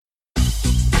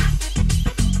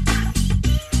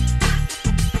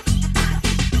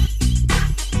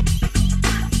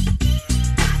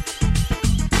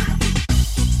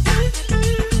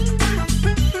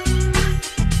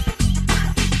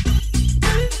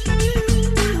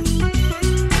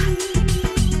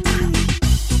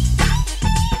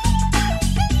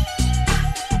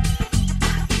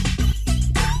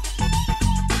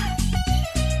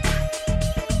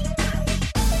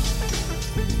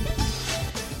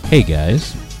Hey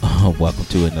guys, welcome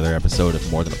to another episode of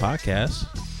More Than a Podcast.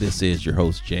 This is your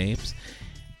host, James.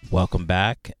 Welcome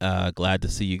back. Glad to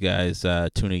see you guys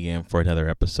tuning in for another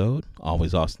episode.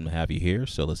 Always awesome to have you here.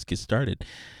 So let's get started.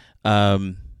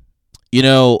 When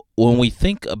we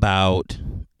think about,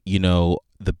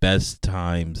 the best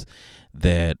times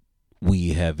that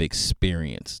we have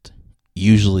experienced,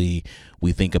 usually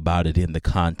we think about it in the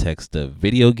context of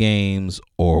video games,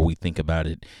 or we think about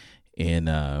it in,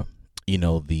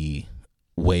 the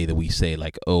way that we say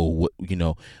like,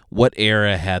 what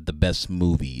era had the best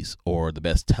movies or the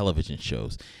best television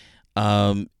shows.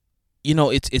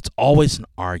 It's always an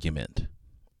argument,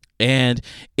 and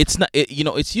it's not,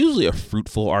 it's usually a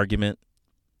fruitful argument.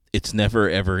 It's never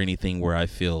ever anything where I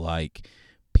feel like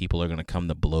people are going to come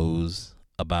to blows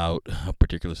about a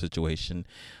particular situation.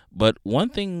 But one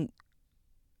thing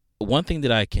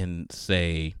that I can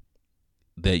say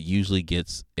that usually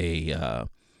gets a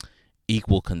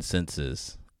equal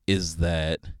consensus is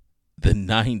that the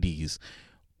 90s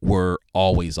were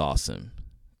always awesome.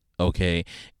 Okay.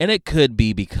 And it could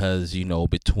be because,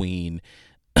 between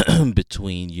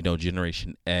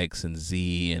Generation X and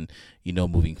Z and,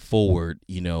 moving forward,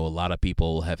 a lot of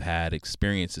people have had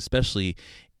experience, especially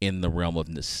in the realm of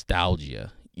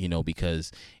nostalgia,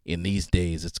 because in these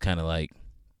days it's kind of like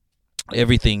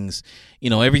everything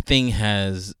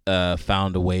has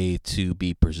found a way to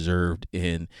be preserved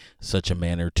in such a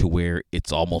manner to where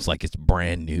it's almost like it's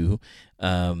brand new.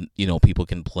 People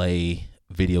can play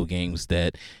video games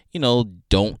that,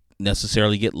 don't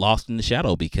necessarily get lost in the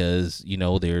shadow because,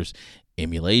 there's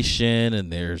emulation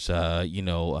and there's,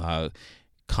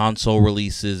 console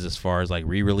releases as far as like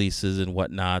re-releases and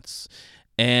whatnots.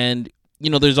 And,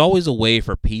 there's always a way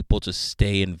for people to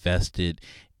stay invested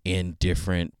in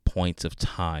different points of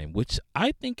time, which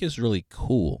I think is really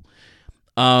cool.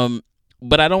 But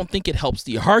I don't think it helps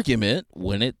the argument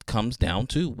when it comes down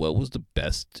to what was the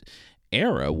best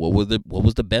era, what was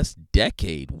the best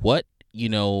decade, within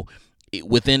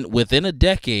a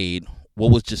decade,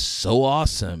 what was just so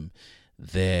awesome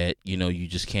that you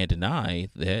just can't deny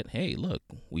that. Hey, look,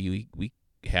 we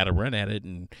had a run at it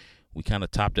and we kind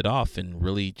of topped it off and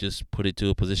really just put it to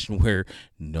a position where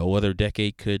no other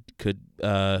decade could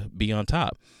be on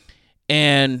top.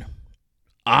 And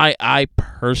I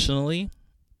personally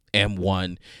am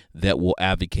one that will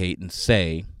advocate and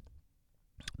say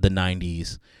the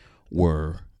 90s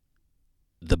were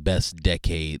the best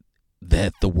decade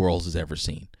that the world has ever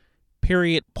seen.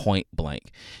 Period, point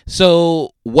blank.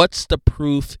 So what's the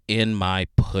proof in my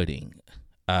pudding?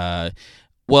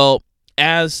 Well,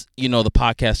 as the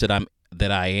podcast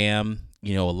that I am,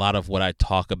 a lot of what I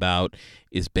talk about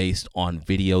is based on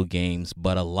video games,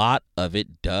 but a lot of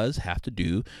it does have to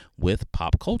do with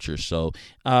pop culture. So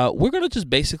we're going to just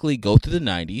basically go through the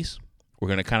 90s. We're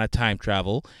going to kind of time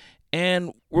travel,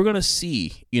 and we're going to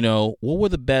see, what were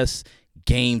the best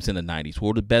games in the 90s? What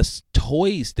were the best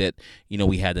toys that,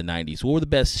 we had in the 90s? What were the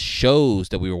best shows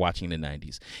that we were watching in the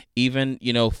 90s? Even,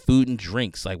 food and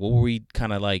drinks. Like, what were we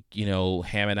kind of like,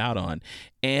 hamming out on?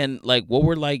 And like, what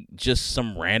were like just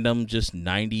some random just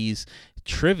 90s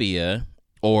trivia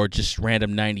or just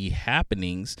random 90s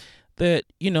happenings that,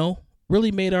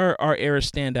 really made our era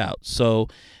stand out. So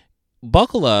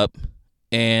buckle up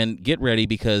and get ready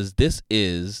because this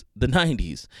is the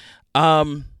 90s.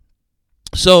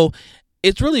 So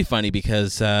it's really funny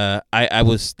because I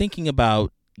was thinking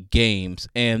about games,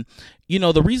 and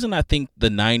the reason I think the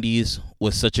 90s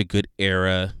was such a good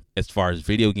era as far as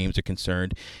video games are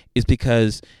concerned is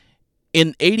because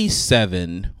in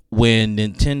 87, when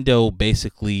Nintendo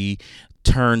basically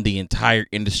turned the entire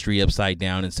industry upside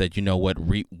down and said,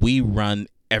 we run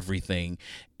everything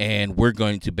and we're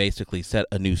going to basically set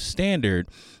a new standard.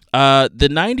 The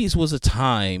 90s was a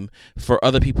time for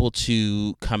other people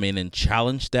to come in and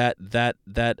challenge that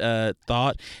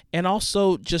thought, and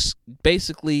also just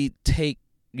basically take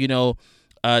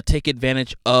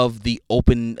advantage of the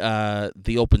open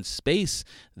space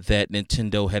that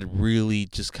Nintendo had really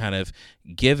just kind of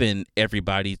given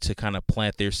everybody to kind of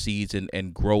plant their seeds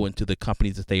and grow into the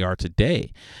companies that they are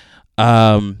today.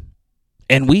 And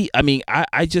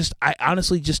I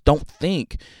honestly just don't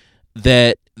think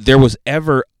that there was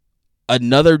ever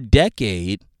another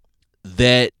decade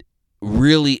that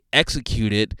really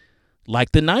executed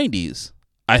like the 90s.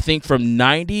 I think from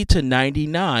 90 to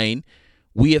 99,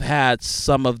 we have had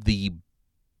some of the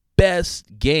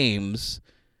best games,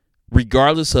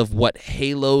 regardless of what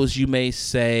Halos you may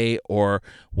say or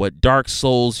what Dark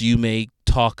Souls you may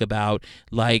talk about.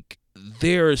 Like,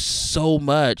 there's so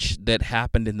much that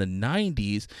happened in the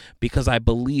 90s because I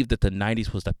believe that the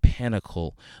 90s was the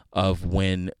pinnacle of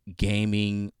when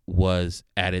gaming was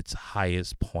at its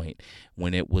highest point,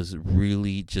 when it was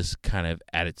really just kind of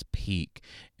at its peak,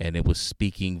 and it was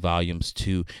speaking volumes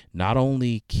to not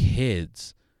only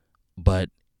kids but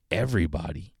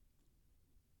everybody.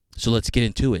 So let's get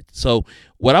into it. So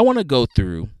what I want to go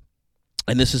through,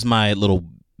 and this is my little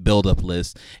build up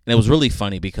list, and it was really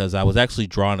funny because I was actually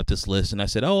drawing up this list and I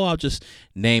said, oh, I'll just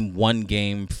name one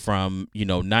game from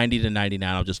 90 to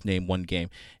 99. I'll just name one game.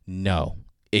 No,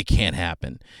 it can't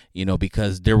happen,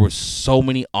 because there were so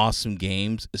many awesome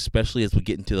games, especially as we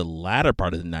get into the latter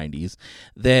part of the 90s,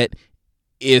 that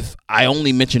if I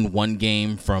only mention one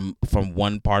game from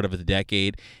one part of the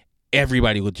decade,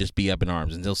 everybody would just be up in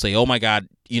arms and they'll say, oh my God,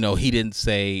 he didn't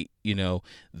say,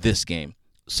 this game.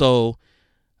 So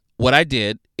what I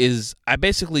did is I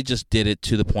basically just did it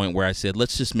to the point where I said,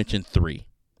 let's just mention 3.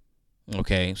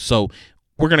 Okay, so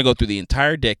we're going to go through the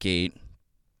entire decade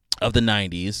of the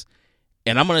 90s,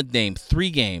 and I'm going to name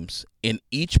 3 games in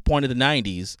each point of the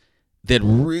 90s that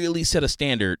really set a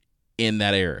standard in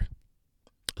that era.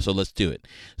 So let's do it.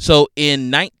 So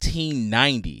in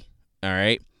 1990, all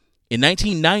right, in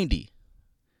 1990,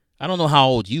 I don't know how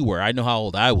old you were. I know how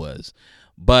old I was,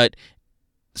 but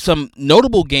some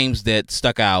notable games that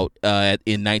stuck out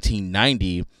in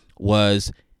 1990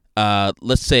 was,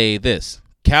 let's say this,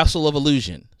 Castle of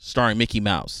Illusion, starring Mickey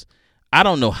Mouse. I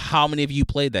don't know how many of you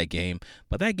played that game,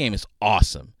 but that game is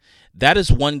awesome. That is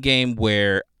one game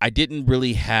where I didn't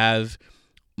really have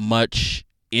much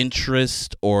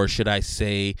interest, or should I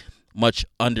say much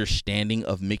understanding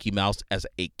of Mickey Mouse as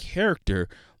a character,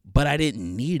 but I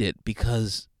didn't need it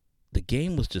because the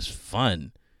game was just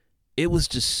fun. It was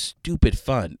just stupid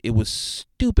fun. It was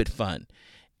stupid fun.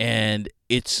 And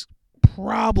it's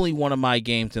probably one of my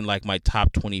games in like my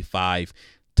top 25,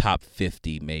 top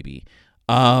 50 maybe.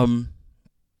 Final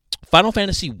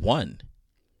Fantasy 1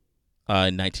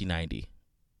 in 1990.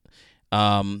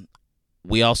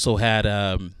 We also had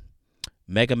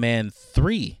Mega Man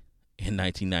 3 in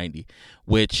 1990,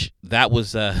 which that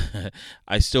was,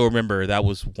 I still remember that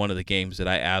was one of the games that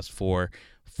I asked for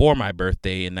my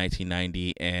birthday in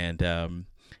 1990, and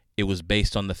it was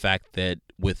based on the fact that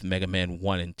with Mega Man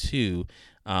 1 and 2,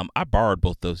 I borrowed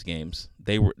both those games.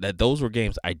 Those were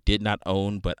games I did not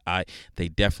own, but they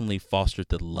definitely fostered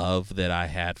the love that I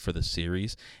had for the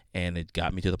series, and it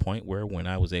got me to the point where when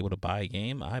I was able to buy a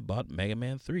game, I bought Mega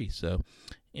Man 3. So,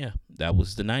 yeah, that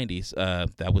was the 90s.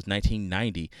 That was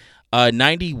 1990.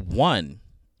 91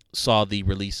 saw the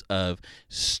release of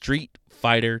Street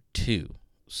Fighter 2.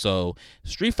 So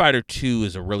Street Fighter 2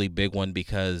 is a really big one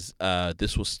because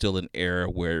this was still an era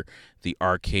where the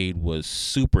arcade was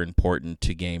super important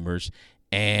to gamers.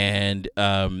 And,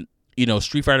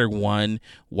 Street Fighter 1,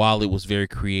 while it was very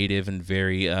creative and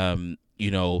very, it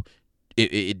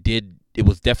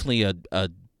was definitely a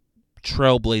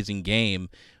trailblazing game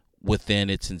within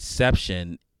its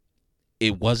inception.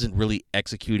 It wasn't really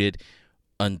executed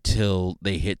until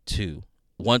they hit 2.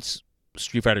 Once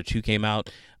Street Fighter 2 came out,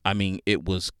 I mean, it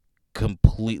was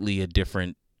completely a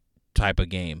different type of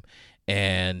game.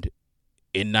 And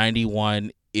in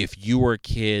 91, if you were a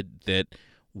kid that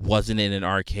wasn't in an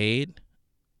arcade,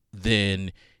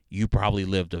 then you probably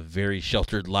lived a very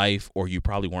sheltered life, or you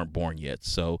probably weren't born yet.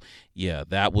 So, yeah,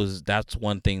 that's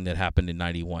one thing that happened in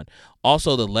 91.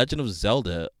 Also, The Legend of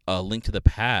Zelda, A Link to the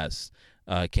Past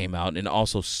came out, and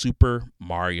also Super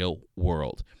Mario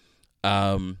World.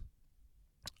 I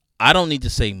don't need to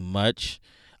say much.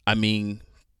 I mean,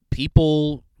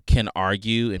 people can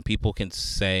argue and people can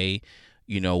say,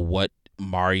 what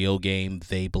Mario game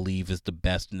they believe is the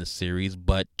best in the series.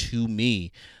 But to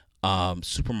me,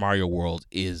 Super Mario World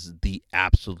is the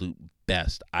absolute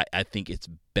best. I think it's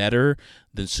better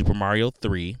than Super Mario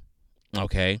 3.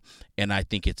 Okay. And I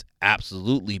think it's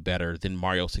absolutely better than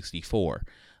Mario 64.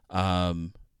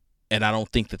 And I don't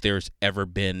think that there's ever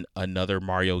been another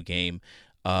Mario game,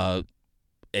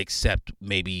 except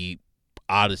maybe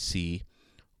Odyssey,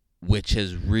 which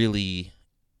has really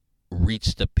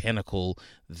reached the pinnacle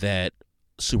that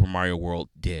Super Mario World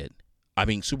did. I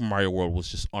mean, Super Mario World was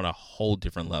just on a whole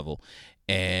different level,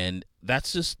 and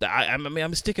that's just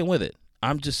I'm sticking with it.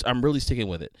 I'm really sticking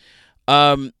with it.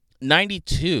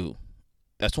 92.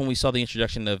 That's when we saw the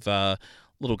introduction of a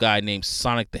little guy named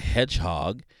Sonic the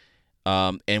Hedgehog,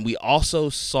 and we also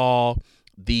saw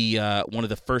the one of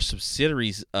the first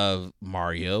subsidiaries of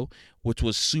Mario, which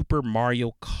was Super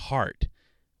Mario Kart,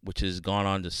 which has gone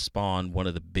on to spawn one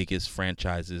of the biggest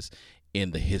franchises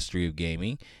in the history of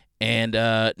gaming. And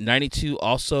 92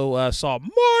 also saw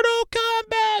Mortal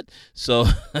Kombat. So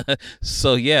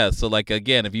so like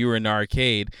again, if you were in the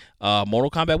arcade, Mortal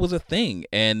Kombat was a thing,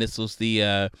 and this was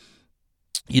the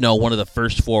one of the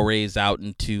first forays out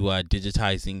into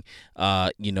digitizing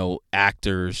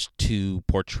actors to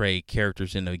portray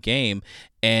characters in a game,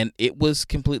 and it was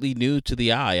completely new to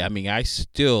the eye. I mean, I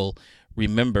still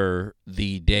remember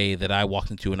the day that I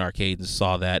walked into an arcade and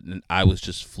saw that, and I was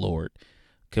just floored,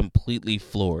 completely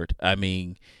floored. I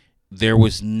mean, there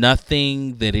was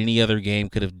nothing that any other game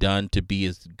could have done to be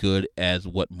as good as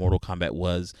what Mortal Kombat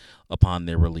was upon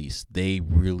their release. They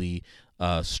really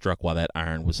struck while that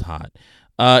iron was hot.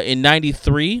 In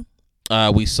 93,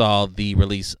 we saw the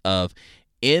release of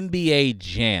NBA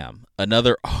Jam,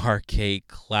 another arcade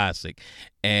classic.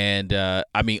 And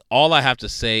I mean, all I have to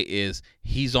say is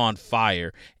he's on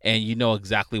fire, and you know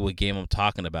exactly what game I'm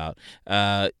talking about.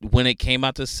 When it came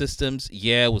out to systems,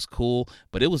 yeah, it was cool,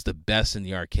 but it was the best in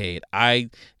the arcade.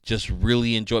 I just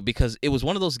really enjoyed it because it was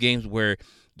one of those games where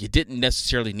you didn't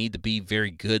necessarily need to be very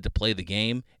good to play the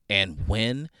game and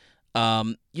win.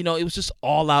 It was just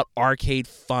all out arcade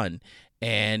fun.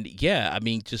 And yeah, I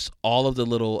mean, just all of the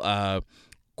little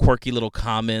quirky little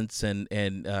comments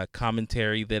and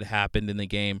commentary that happened in the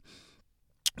game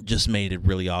just made it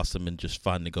really awesome and just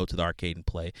fun to go to the arcade and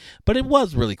play. But it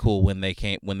was really cool when they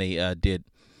did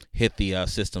hit the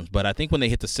systems. But I think when they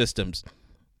hit the systems,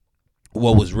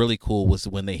 what was really cool was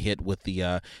when they hit with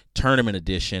the tournament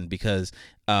edition, because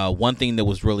one thing that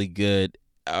was really good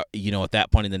at that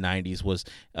point in the 90s was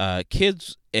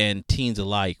kids and teens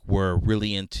alike were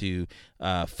really into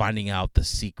finding out the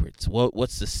secrets.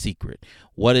 What's the secret?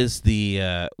 What's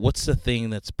the thing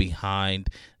that's behind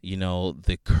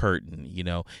the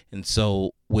curtain? And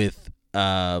so with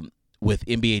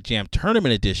NBA Jam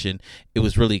Tournament Edition, it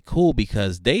was really cool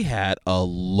because they had a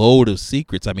load of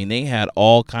secrets. I mean, they had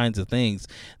all kinds of things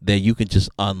that you could just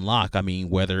unlock. I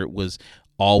mean, whether it was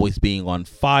always being on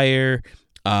fire,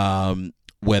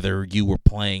 whether you were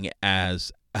playing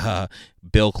as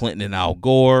Bill Clinton and Al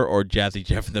Gore or Jazzy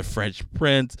Jeff and the Fresh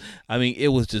Prince. I mean, it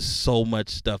was just so much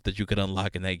stuff that you could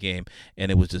unlock in that game,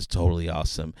 and it was just totally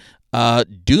awesome.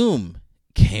 Doom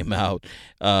came out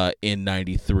in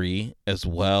 93 as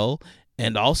well,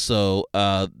 and also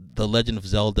The Legend of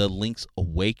Zelda Link's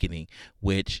Awakening,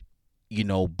 which,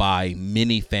 by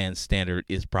many fans' standard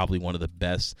is probably one of the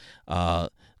best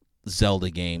Zelda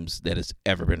games that has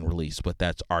ever been released, but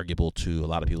that's arguable to a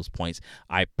lot of people's points.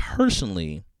 I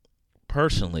personally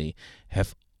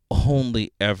have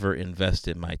only ever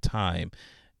invested my time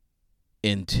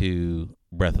into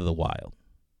Breath of the Wild,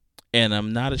 and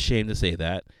I'm not ashamed to say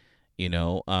that.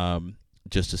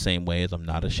 Just the same way as I'm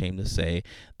not ashamed to say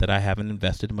that I haven't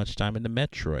invested much time into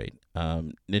Metroid.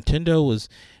 Nintendo was,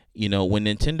 when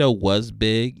Nintendo was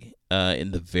big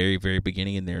in the very, very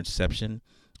beginning in their inception,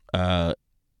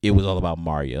 it was all about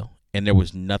Mario, and there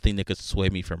was nothing that could sway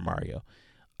me from Mario,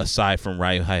 aside from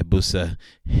Ryu Hayabusa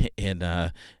and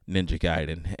Ninja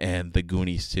Gaiden and the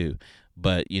Goonies too.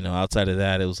 But outside of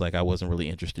that, it was like I wasn't really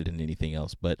interested in anything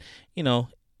else. But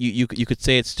you could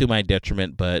say it's to my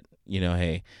detriment, but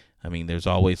hey, I mean, there's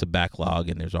always a backlog,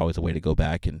 and there's always a way to go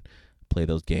back and play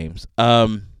those games.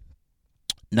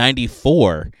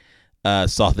 94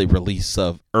 saw the release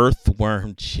of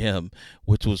Earthworm Jim,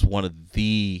 which was one of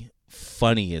the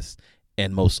funniest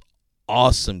and most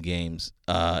awesome games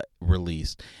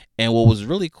released. And what was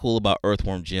really cool about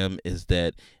Earthworm Jim is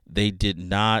that they did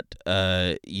not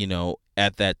at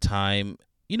that time,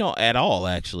 at all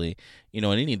actually, in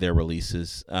any of their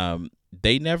releases,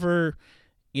 they never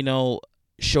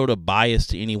showed a bias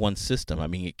to any one system. I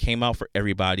mean, it came out for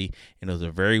everybody, and it was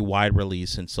a very wide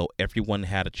release, and so everyone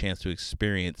had a chance to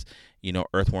experience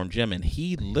Earthworm Jim. And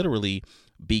he literally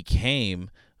became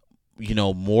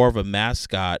more of a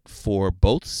mascot for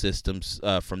both systems,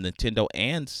 from Nintendo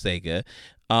and Sega,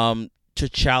 to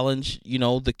challenge,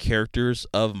 the characters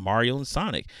of Mario and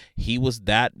Sonic. He was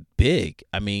that big.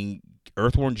 I mean,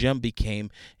 Earthworm Jim became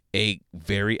a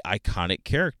very iconic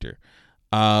character.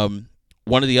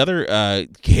 One of the other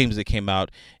games that came out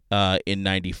in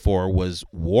 94 was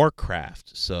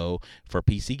Warcraft. So for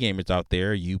PC gamers out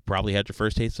there, you probably had your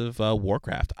first taste of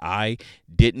Warcraft. I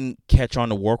didn't catch on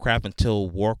to Warcraft until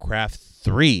Warcraft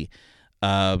 3,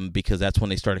 because that's when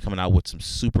they started coming out with some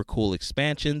super cool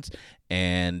expansions,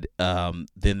 and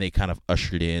then they kind of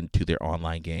ushered in to their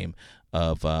online game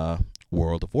of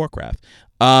World of Warcraft.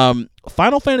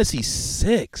 Final Fantasy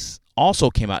VI also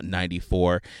came out in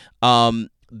 94.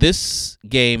 This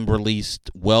game released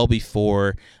well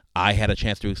before I had a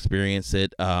chance to experience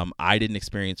it. I didn't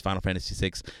experience Final Fantasy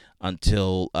VI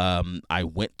until I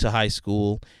went to high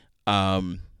school.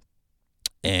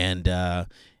 And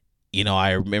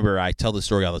I remember I tell the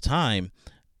story all the time.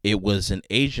 It was an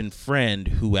Asian friend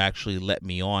who actually let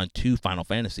me on to Final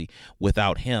Fantasy.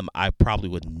 Without him, I probably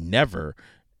would never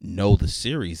know the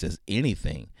series as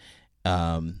anything.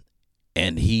 Um,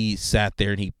 and he sat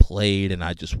there and he played, and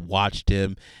I just watched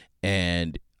him.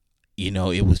 And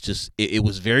it was just it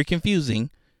was very confusing,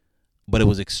 but it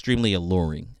was extremely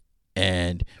alluring.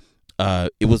 And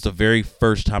it was the very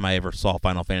first time I ever saw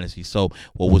Final Fantasy. So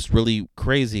what was really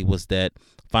crazy was that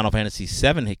Final Fantasy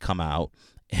VII had come out,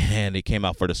 and it came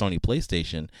out for the Sony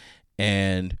PlayStation.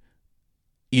 And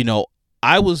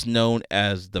I was known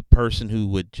as the person who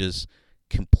would just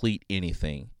complete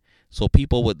anything. So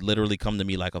people would literally come to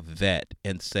me like a vet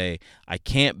and say, "I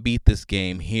can't beat this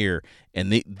game here,"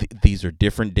 and these are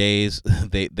different days.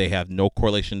 They have no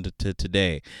correlation to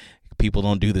today. People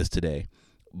don't do this today.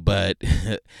 But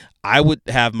I would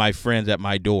have my friends at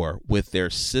my door with their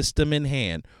system in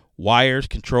hand, wires,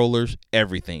 controllers,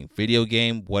 everything, video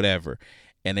game, whatever.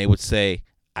 And they would say,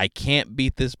 "I can't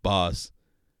beat this boss.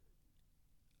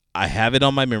 I have it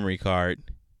on my memory card.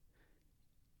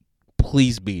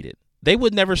 Please beat it." They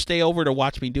would never stay over to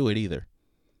watch me do it either.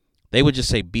 They would just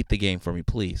say, "Beat the game for me,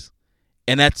 please."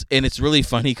 And it's really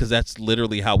funny because that's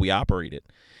literally how we operated.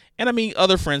 And I mean,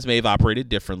 other friends may have operated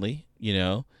differently,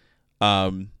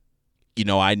 Um,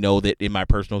 I know that in my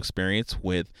personal experience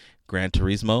with Gran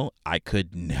Turismo, I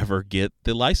could never get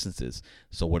the licenses.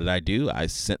 So what did I do? I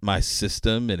sent my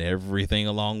system and everything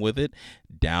along with it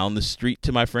down the street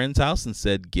to my friend's house and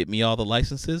said, "Get me all the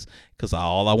licenses, because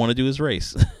all I want to do is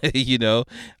race." It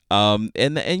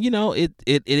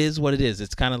is what it is.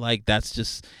 It's kind of like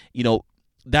that's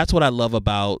what I love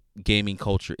about gaming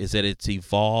culture, is that it's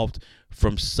evolved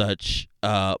from such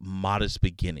modest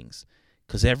beginnings,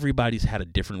 because everybody's had a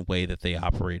different way that they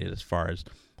operated as far as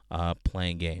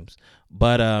playing games.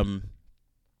 But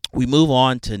we move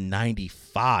on to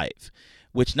 95,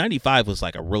 which 95 was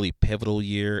like a really pivotal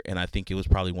year, and I think it was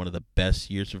probably one of the best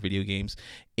years for video games.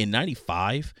 In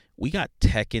 95, we got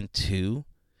Tekken 2,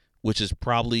 which is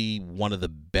probably one of the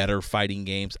better fighting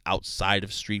games outside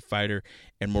of Street Fighter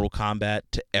and Mortal Kombat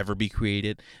to ever be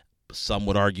created. Some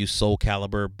would argue Soul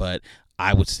Calibur, but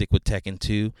I would stick with Tekken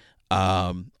 2.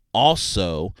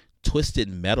 Also, Twisted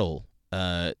Metal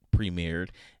premiered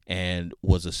and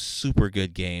was a super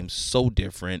good game, so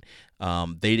different.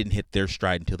 They didn't hit their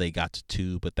stride until they got to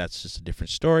 2, but that's just a different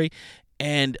story.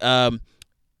 And,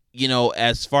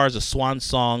 as far as a swan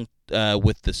song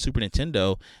with the Super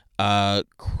Nintendo,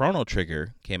 Chrono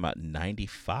Trigger came out in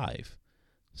 95.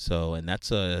 So, and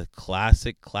that's a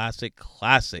classic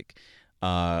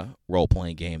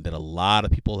role-playing game that a lot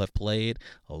of people have played.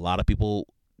 A lot of people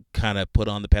kind of put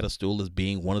on the pedestal as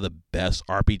being one of the best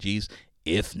RPGs,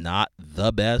 if not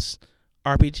the best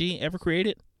RPG ever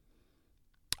created.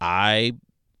 I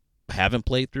haven't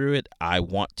played through it. I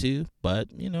want to, but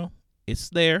it's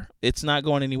there. It's not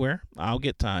going anywhere. I'll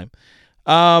get time.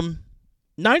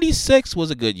 96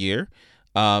 was a good year.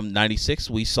 96,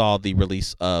 we saw the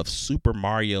release of Super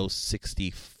Mario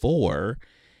 64,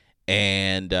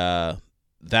 and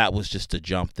that was just a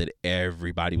jump that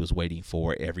everybody was waiting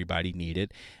for. Everybody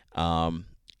needed.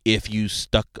 If you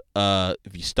stuck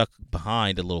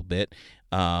behind a little bit,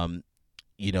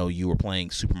 you were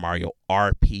playing Super Mario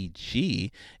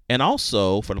RPG, and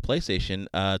also for the PlayStation,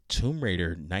 Tomb Raider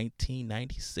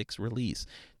 1996 release.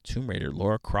 Tomb Raider,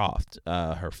 Lara Croft,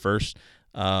 her first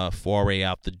foray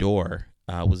out the door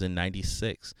was in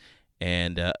 96.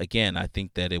 And again, I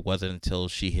think that it wasn't until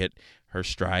she hit her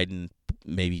stride in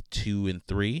maybe 2 and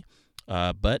 3.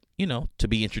 But, to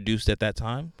be introduced at that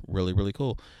time, really, really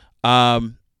cool.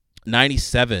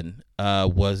 97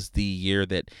 was the year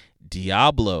that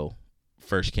Diablo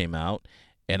first came out,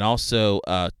 and also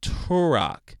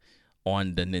Turok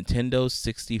on the Nintendo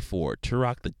 64.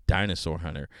 Turok the Dinosaur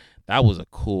Hunter. That was a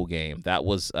cool game. That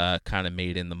was kind of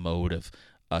made in the mode of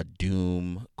a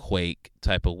Doom, Quake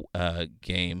type of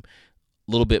game.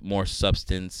 A little bit more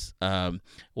substance. I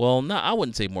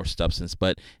wouldn't say more substance,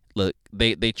 but look,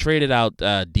 they traded out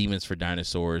demons for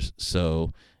dinosaurs,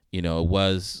 so it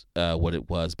was what it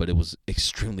was, but it was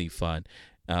extremely fun,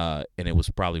 and it was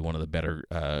probably one of the better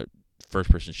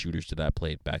first-person shooters that I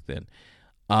played back then.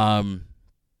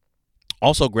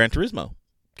 Also, Gran Turismo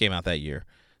came out that year,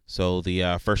 so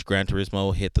the first Gran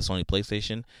Turismo hit the Sony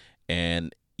PlayStation,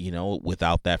 and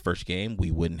without that first game, we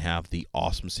wouldn't have the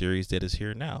awesome series that is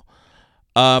here now.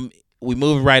 We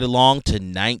move right along to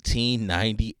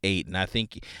 1998, and I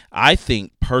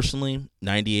think personally,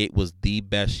 98 was the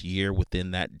best year within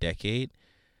that decade,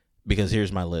 because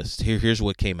here's my list. Here's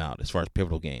what came out as far as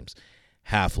pivotal games.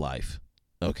 Half-Life,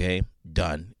 okay,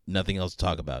 done. Nothing else to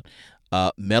talk about.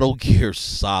 Metal Gear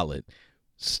Solid.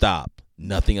 Stop.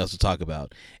 Nothing else to talk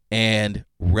about. And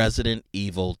Resident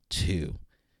Evil 2.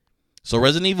 So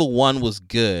Resident Evil 1 was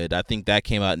good. I think that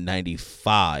came out in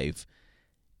 95.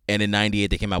 And in 98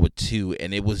 they came out with 2.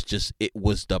 And it was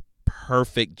the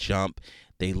perfect jump.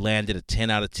 They landed a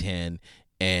 10 out of 10.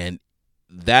 And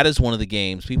that is one of the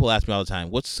games. People ask me all the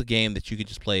time, what's the game that you could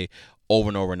just play over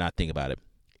and over and not think about it?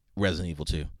 Resident Evil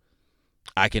 2.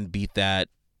 I can beat that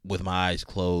with my eyes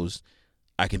closed.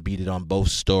 I can beat it on both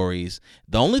stories.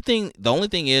 The only thing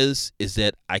is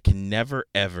that I can never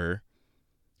ever,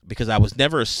 because I was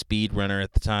never a speed runner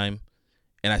at the time,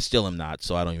 and I still am not,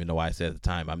 so I don't even know why I said at the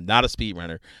time. I'm not a speed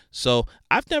runner. So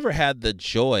I've never had the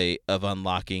joy of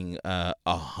unlocking a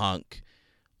hunk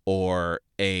or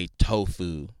a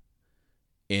tofu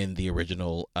in the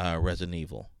original Resident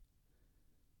Evil.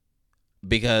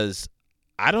 Because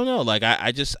I don't know, like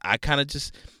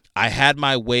I had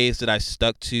my ways that I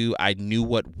stuck to. I knew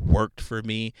what worked for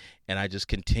me, and I just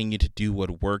continued to do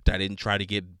what worked. I didn't try to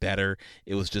get better.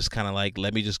 It was just kind of like,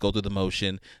 let me just go through the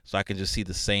motion so I can just see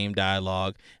the same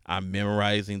dialogue. I'm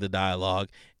memorizing the dialogue,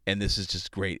 and this is just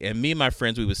great. And me and my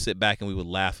friends, we would sit back and we would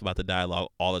laugh about the dialogue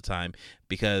all the time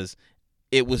because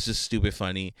it was just stupid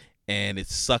funny, and it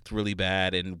sucked really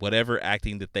bad. And whatever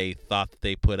acting that they thought that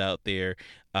they put out there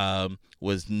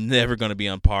was never going to be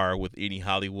on par with any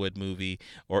Hollywood movie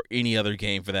or any other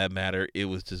game for that matter. It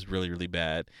was just really, really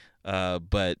bad.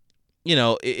 But, you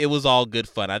know, it was all good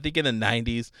fun. I think in the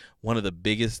 90s, one of the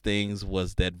biggest things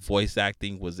was that voice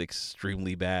acting was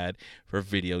extremely bad for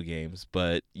video games.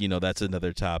 But, you know, that's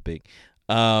another topic.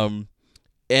 And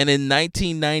in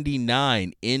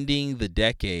 1999, ending the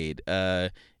decade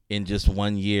in just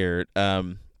 1 year,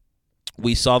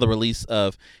 we saw the release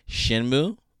of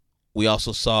Shenmue. We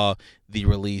also saw the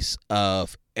release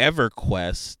of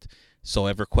EverQuest. So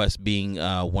EverQuest being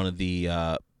one of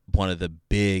the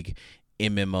big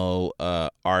MMO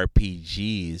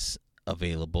RPGs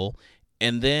available.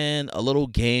 And then a little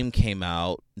game came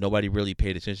out. Nobody really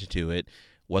paid attention to it.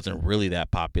 Wasn't really that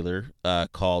popular.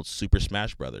 Called Super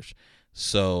Smash Brothers.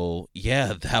 So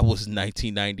yeah, that was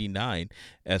 1999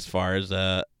 as far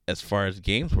as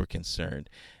games were concerned.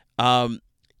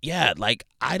 Yeah, like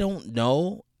I don't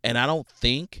know. And I don't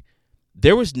think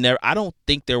there was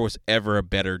ever a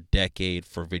better decade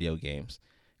for video games,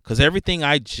 because everything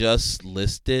I just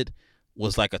listed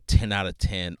was like a 10 out of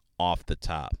 10 off the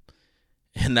top.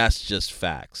 And that's just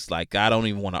facts. Like, I don't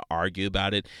even want to argue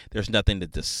about it. There's nothing to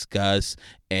discuss.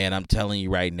 And I'm telling you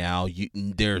right now,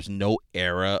 there's no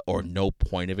era or no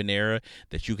point of an era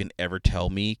that you can ever tell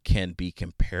me can be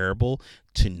comparable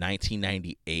to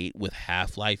 1998 with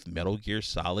Half-Life, Metal Gear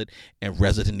Solid, and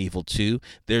Resident Evil 2.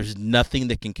 There's nothing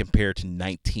that can compare to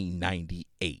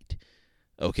 1998.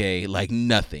 Okay, like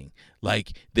nothing.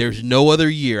 Like, there's no other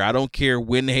year. I don't care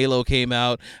when Halo came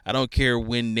out. I don't care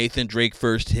when Nathan Drake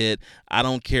first hit. I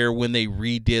don't care when they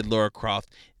redid Lara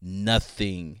Croft.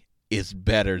 Nothing is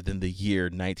better than the year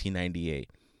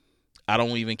 1998. I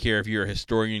don't even care if you're a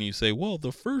historian and you say, well,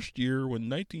 the first year was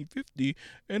 1950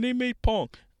 and they made Pong.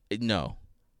 No.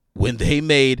 When they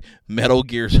made Metal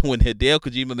Gear, when Hideo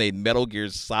Kojima made Metal Gear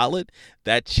Solid,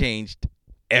 that changed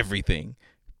everything.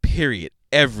 Period.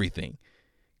 Everything.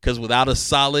 Because without a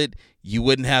Solid, you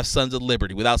wouldn't have Sons of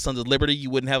Liberty. Without Sons of Liberty, you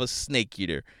wouldn't have a Snake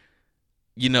Eater.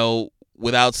 You know,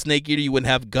 without Snake Eater, you wouldn't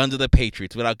have Guns of the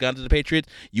Patriots. Without Guns of the Patriots,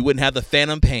 you wouldn't have the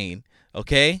Phantom Pain.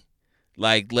 Okay?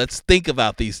 Like, let's think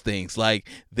about these things. Like,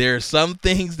 there are some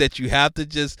things that you have to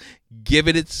just give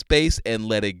it its space and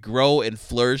let it grow and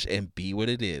flourish and be what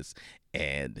it is.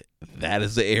 And that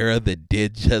is the era that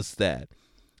did just that.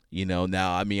 You know,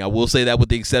 now, I mean, I will say that with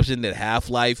the exception that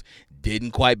Half-Life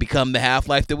didn't quite become the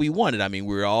Half-Life that we wanted. I mean,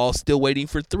 we're all still waiting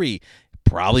for 3.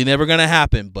 Probably never going to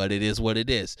happen, but it is what it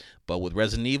is. But with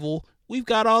Resident Evil, we've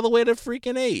got all the way to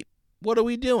freaking 8. What are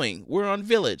we doing? We're on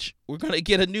Village. We're going to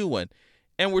get a new one.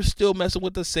 And we're still messing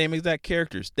with the same exact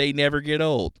characters. They never get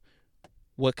old.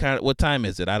 What time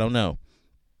is it? I don't know.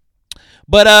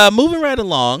 But moving right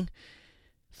along,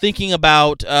 thinking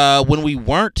about when we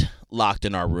weren't locked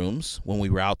in our rooms, when we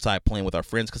were outside playing with our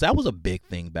friends, because that was a big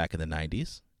thing back in the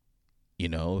 90s. You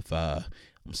know, if I'm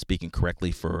speaking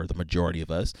correctly for the majority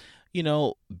of us, you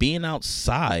know, being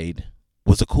outside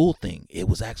was a cool thing. It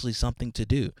was actually something to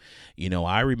do. You know,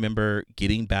 I remember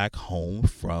getting back home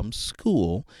from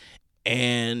school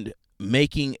and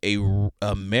making a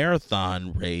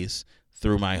marathon race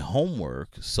through my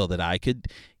homework so that I could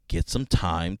get some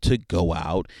time to go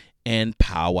out and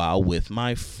powwow with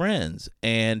my friends.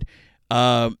 And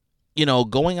you know,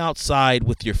 going outside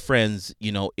with your friends,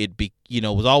 you know, it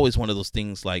was always one of those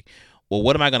things like, well,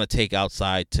 what am I going to take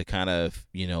outside to kind of,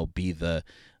 you know, be the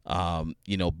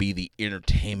be the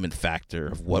entertainment factor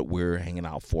of what we're hanging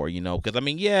out for, because I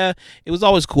mean, yeah, it was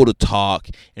always cool to talk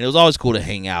and it was always cool to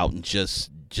hang out and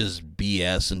just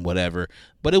BS and whatever,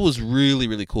 but it was really,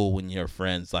 really cool when your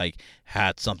friends like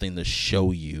had something to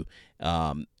show you,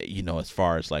 as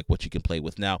far as like what you can play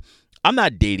with. Now, I'm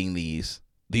not dating these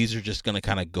are just going to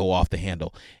kind of go off the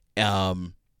handle.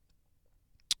 Um,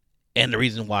 and the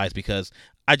reason why is because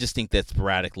I just think that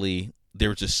sporadically there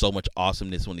was just so much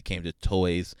awesomeness when it came to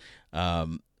toys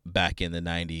back in the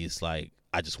 90s. Like,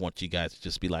 I just want you guys to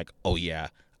just be like, oh, yeah,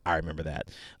 I remember that.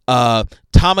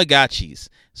 Tamagotchis.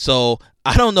 So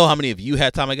I don't know how many of you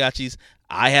had Tamagotchis.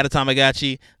 I had a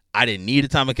Tamagotchi. I didn't need a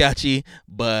Tamagotchi,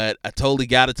 but I totally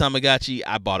got a Tamagotchi.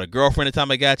 I bought a girlfriend a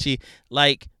Tamagotchi.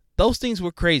 Like, those things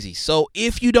were crazy. So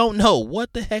if you don't know,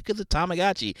 what the heck is a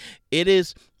Tamagotchi? It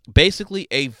is basically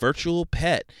a virtual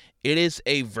pet. It is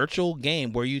a virtual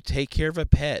game where you take care of a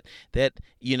pet that,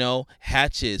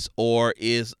 hatches or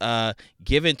is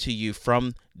given to you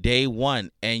from day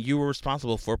one, and you were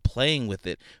responsible for playing with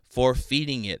it, for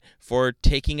feeding it, for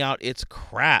taking out its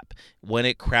crap when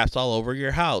it craps all over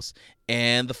your house.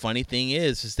 And the funny thing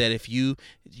is that if you,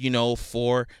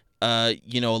 for a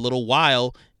little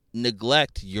while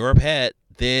neglect your pet,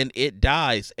 then it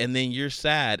dies, and then you're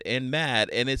sad and mad,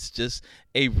 and it's just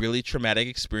a really traumatic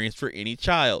experience for any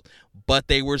child. But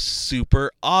they were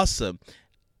super awesome.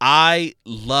 I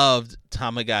loved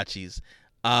Tamagotchis.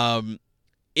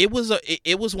 It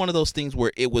was one of those things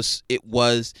where it was a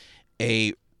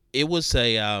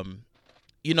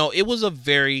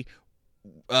very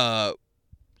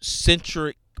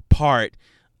centric part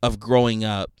of growing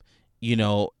up,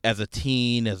 as a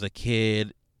teen, as a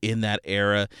kid in that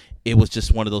era. It was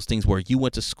just one of those things where you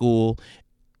went to school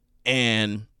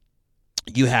and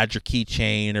you had your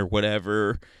keychain or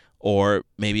whatever, or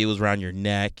maybe it was around your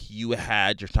neck. You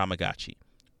had your Tamagotchi.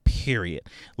 Period.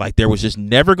 Like, there was just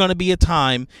never going to be a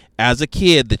time as a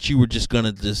kid that you were just going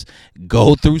to just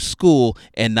go through school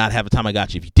and not have a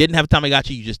Tamagotchi. If you didn't have a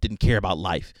Tamagotchi, you just didn't care about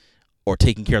life or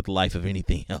taking care of the life of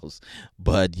anything else.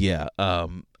 But yeah, I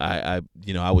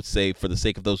would say, for the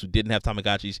sake of those who didn't have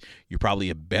Tamagotchis, you're probably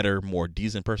a better, more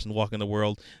decent person walking the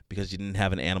world because you didn't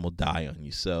have an animal die on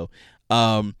you. So,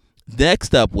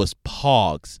 next up was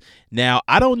Pogs. Now,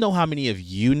 I don't know how many of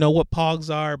you know what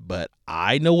Pogs are, but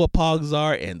I know what Pogs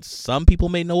are, and some people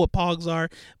may know what Pogs are.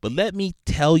 But let me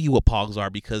tell you what Pogs are,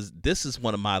 because this is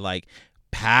one of my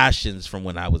passions from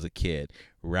when I was a kid,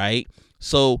 right?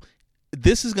 So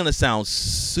this is going to sound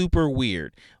super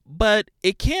weird, but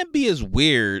it can't be as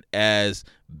weird as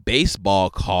baseball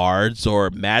cards or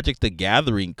Magic the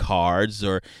Gathering cards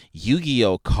or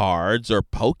Yu-Gi-Oh cards or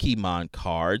Pokemon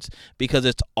cards, because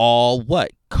it's all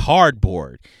what?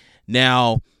 Cardboard.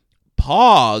 Now,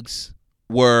 Pogs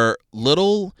were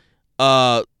little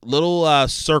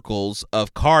circles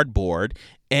of cardboard,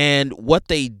 and what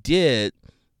they did,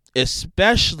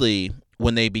 especially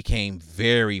when they became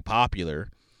very popular,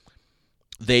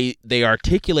 they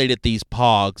articulated these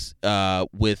Pogs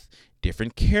with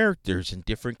different characters and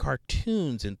different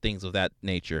cartoons and things of that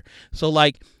nature. So,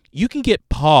 like, you can get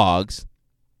Pogs,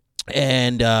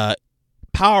 and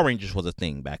Power Rangers was a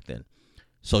thing back then.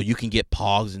 So you can get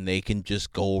Pogs, and they can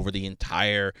just go over the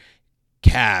entire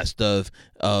cast of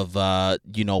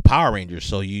Power Rangers.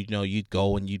 So you'd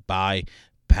go and you'd buy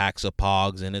packs of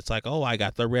Pogs, and it's like, oh, I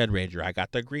got the Red Ranger, I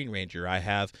got the Green Ranger, I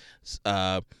have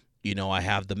I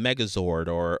have the Megazord,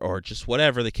 or just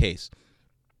whatever the case.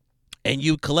 And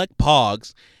you collect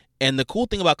Pogs, and the cool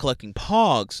thing about collecting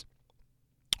Pogs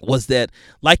was that,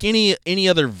 like any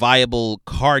other viable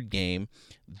card game,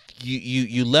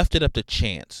 you left it up to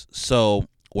chance. So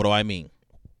what do I mean?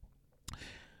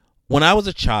 When I was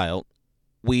a child,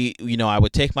 I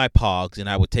would take my Pogs and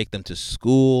I would take them to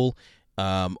school,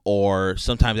 or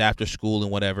sometimes after school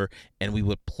and whatever, and we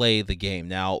would play the game.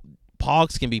 Now,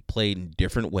 Pogs can be played in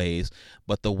different ways,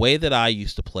 but the way that I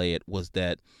used to play it was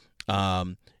that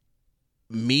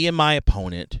me and my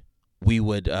opponent, we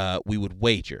would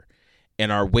wager,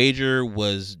 and our wager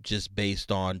was just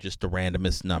based on just the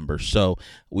randomest number. So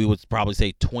we would probably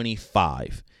say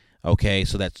 25. Okay,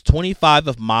 so that's 25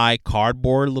 of my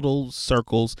cardboard little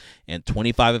circles and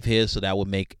 25 of his, so that would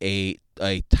make a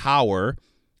tower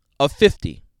of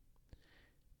 50.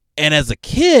 And as a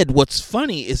kid, what's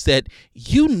funny is that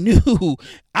you knew,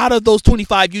 out of those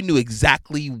 25, you knew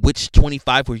exactly which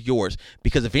 25 were yours.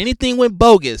 Because if anything went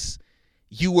bogus,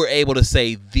 you were able to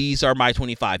say, these are my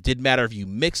 25. Didn't matter if you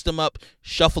mixed them up,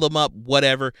 shuffled them up,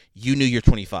 whatever. You knew your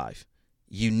 25.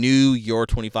 You knew your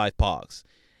 25 Pogs.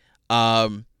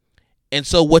 And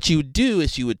so what you would do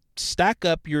is you would stack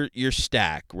up your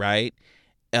stack, right?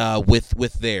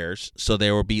 with theirs. So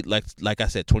there will be like I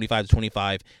said, 25 to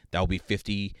 25. That will be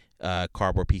 50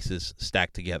 cardboard pieces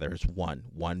stacked together as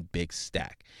one big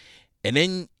stack. And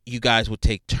then you guys would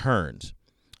take turns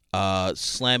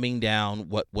slamming down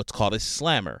what's called a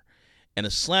slammer. And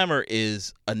a slammer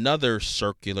is another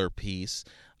circular piece,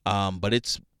 but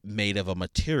it's made of a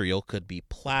material. Could be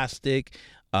plastic,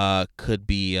 could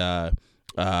be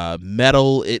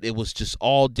metal. It was just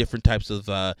all different types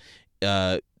of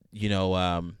you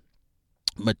know,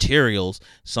 materials.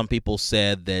 Some people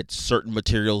said that certain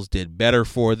materials did better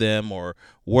for them or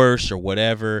worse or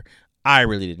whatever. I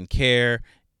really didn't care.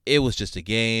 It was just a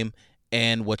game.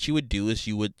 And what you would do is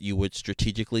you would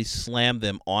strategically slam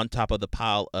them on top of the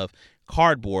pile of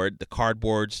cardboard. The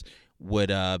cardboards would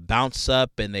bounce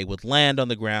up and they would land on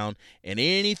the ground, and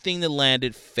anything that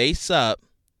landed face up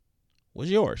was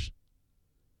yours.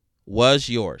 Was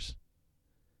yours.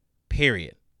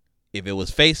 Period. If it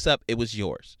was face up, it was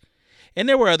yours. And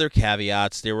there were other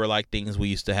caveats. There were like things we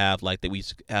used to have, like that we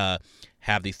used to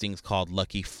have these things called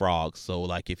lucky frogs. So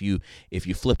like if you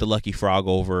flipped a lucky frog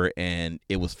over and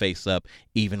it was face up,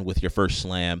 even with your first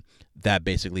slam, that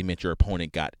basically meant your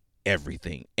opponent got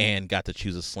everything and got to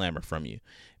choose a slammer from you,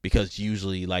 because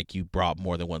usually like you brought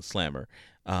more than one slammer.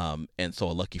 And so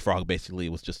a lucky frog basically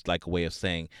was just like a way of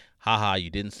saying, haha, you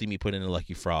didn't see me put in a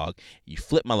lucky frog. You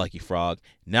flipped my lucky frog.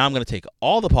 Now I'm going to take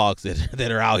all the pogs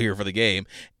that are out here for the game,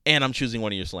 and I'm choosing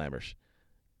one of your slammers.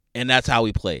 And that's how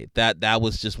we played. That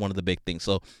was just one of the big things.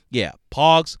 So, yeah,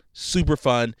 pogs, super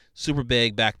fun, super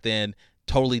big back then.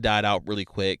 Totally died out really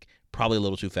quick. Probably a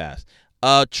little too fast.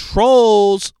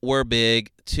 Trolls were big,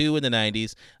 too, in the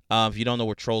 90s. If you don't know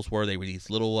what trolls were, they were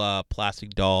these little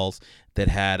plastic dolls that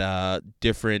had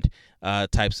different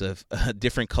types of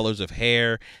different colors of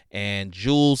hair and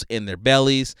jewels in their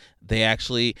bellies. They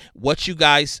actually, what you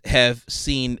guys have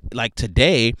seen like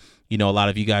today, you know, a lot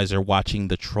of you guys are watching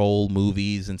the troll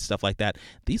movies and stuff like that.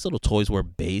 These little toys were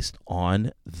based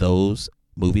on those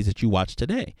movies that you watch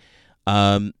today.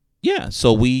 Yeah,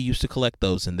 so we used to collect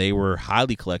those, and they were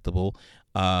highly collectible.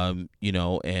 You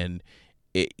know, and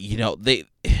it, you know, they,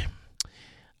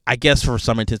 I guess for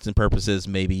some intents and purposes,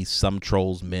 maybe some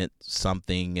trolls meant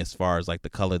something as far as like the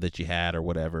color that you had or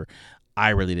whatever.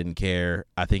 I really didn't care.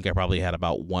 I think I probably had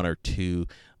about one or two,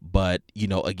 but you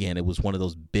know, again, it was one of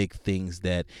those big things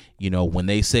that, you know, when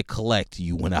they said collect,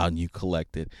 you went out and you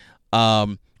collected.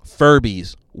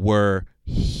 Furbies were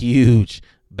huge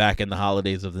back in the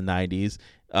holidays of the 90s.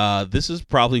 This is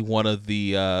probably one of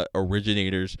the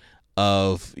originators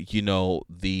of, you know,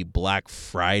 the Black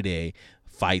Friday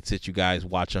fights that you guys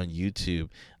watch on YouTube.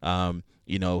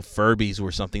 You know, Furbies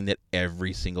were something that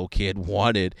every single kid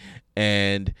wanted,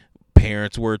 and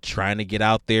parents were trying to get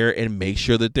out there and make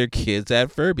sure that their kids had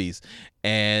Furbies.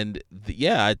 And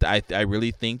yeah, I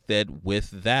really think that with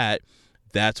that,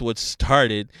 that's what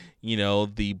started, you know,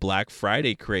 the Black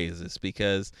Friday crazes,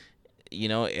 because you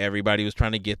know, everybody was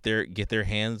trying to get their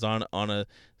hands on a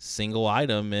single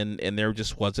item, and there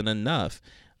just wasn't enough.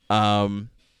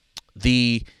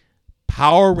 The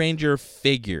Power Ranger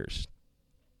figures.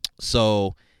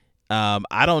 So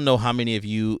I don't know how many of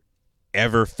you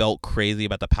ever felt crazy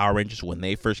about the Power Rangers when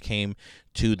they first came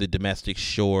to the domestic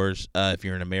shores, if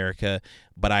you're in America,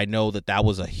 but I know that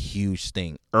was a huge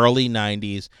thing. Early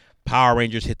 90s, Power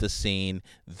Rangers hit the scene.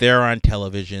 They're on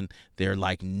television. They're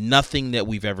like nothing that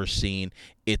we've ever seen.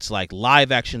 It's like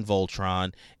live action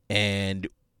Voltron, and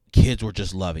kids were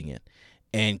just loving it.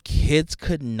 And kids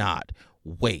could not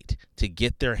wait to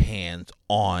get their hands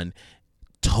on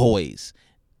toys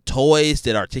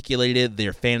that articulated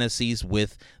their fantasies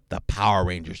with the Power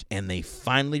Rangers. And they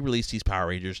finally released these Power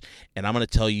Rangers, and I'm going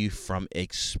to tell you from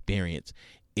experience,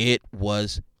 it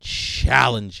was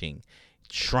challenging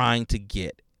trying to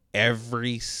get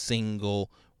every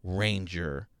single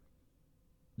Ranger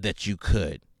that you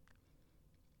could.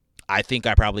 I think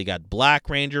I probably got Black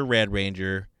Ranger, Red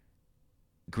Ranger,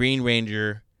 Green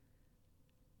Ranger,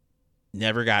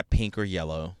 never got pink or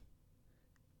yellow,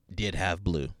 did have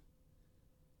blue.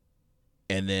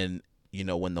 And then, you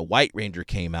know, when the White Ranger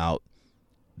came out,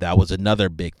 that was another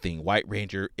big thing. White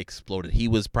Ranger exploded. He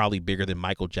was probably bigger than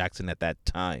Michael Jackson at that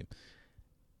time.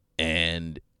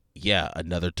 And yeah,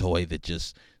 another toy that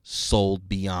just sold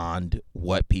beyond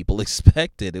what people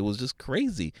expected. It was just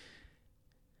crazy.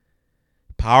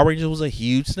 Power Rangers was a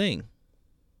huge thing.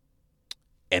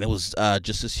 And it was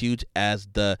just as huge as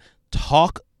the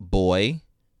Talk Boy.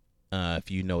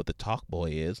 If you know what the Talk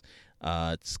Boy is,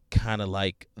 it's kind of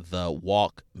like the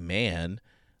Walkman,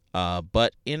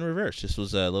 but in reverse. This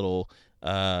was a little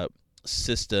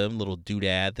system, little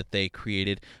doodad that they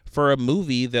created for a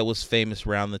movie that was famous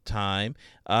around the time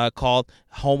called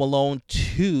Home Alone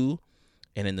 2.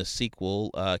 And in the sequel,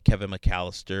 Kevin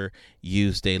McAllister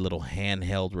used a little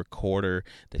handheld recorder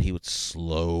that he would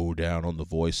slow down on the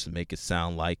voice to make it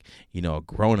sound like, a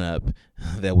grown-up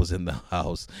that was in the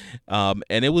house. And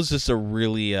it was just a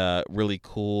really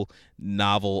cool,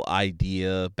 novel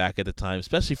idea back at the time,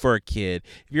 especially for a kid.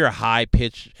 If you're a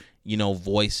high-pitched,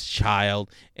 voice child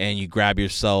and you grab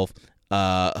yourself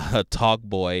a talk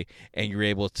boy and you're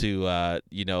able to,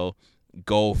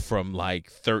 go from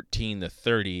like 13 to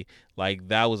 30, like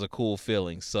that was a cool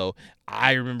feeling. So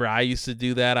I remember I used to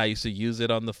do that. I used to use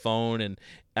it on the phone, and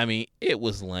I mean, it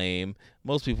was lame.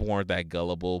 Most people weren't that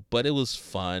gullible, but it was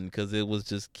fun because it was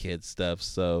just kid stuff.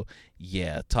 So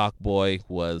yeah, Talk Boy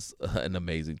was an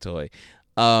amazing toy.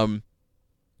 um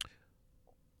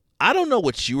I don't know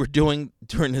what you were doing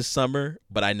during the summer,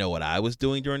 but I know what I was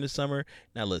doing during the summer.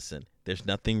 Now listen, there's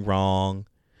nothing wrong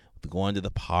with going to the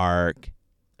park,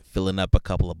 filling up a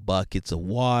couple of buckets of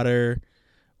water,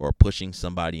 or pushing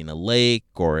somebody in a lake,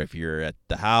 or if you're at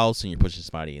the house and you're pushing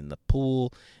somebody in the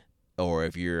pool, or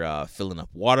if you're filling up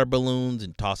water balloons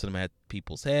and tossing them at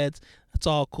people's heads. That's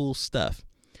all cool stuff.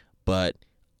 But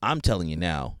I'm telling you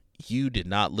now, you did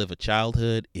not live a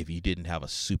childhood if you didn't have a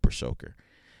super soaker.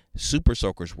 Super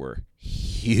soakers were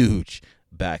huge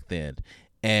back then.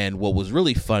 And what was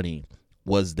really funny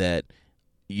was that,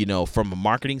 from a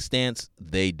marketing stance,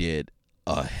 they did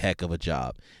a heck of a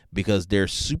job, because their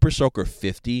Super Soaker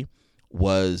 50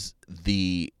 was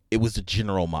the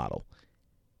general model.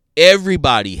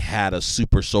 Everybody had a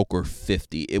Super Soaker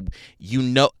 50.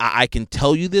 I can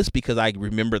tell you this because I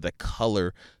remember the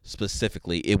color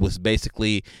specifically. It was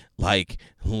basically like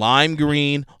lime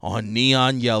green on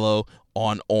neon yellow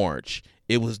on orange.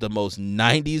 It was the most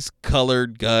 90s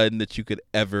colored gun that you could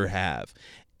ever have.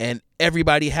 And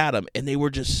everybody had them, and they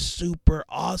were just super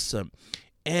awesome.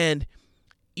 And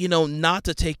not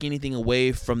to take anything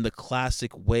away from the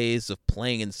classic ways of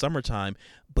playing in summertime,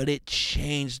 but it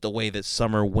changed the way that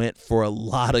summer went for a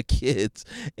lot of kids,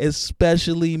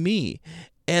 especially me.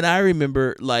 And I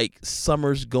remember like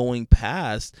summers going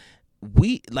past,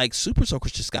 Super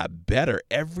Soakers just got better.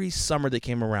 Every summer that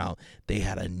came around, they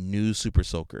had a new Super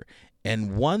Soaker.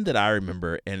 And one that I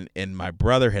remember, and my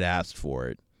brother had asked for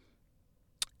it,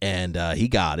 and he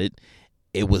got it.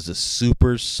 It was a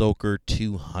Super Soaker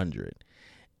 200.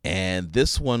 And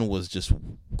this one was just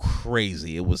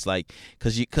crazy. It was like,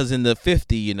 because in the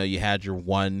 50, you had your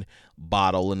one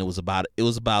bottle, and it was about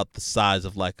the size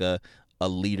of like a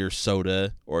liter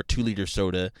soda or a 2-liter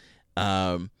soda.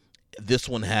 This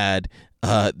one had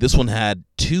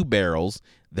 2 barrels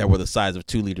that were the size of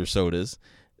 2-liter sodas.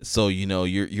 So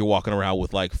you're walking around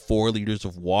with like 4 liters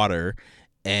of water.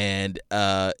 And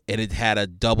it had a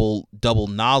double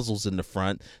nozzles in the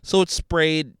front, so it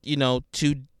sprayed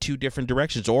two different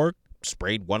directions, or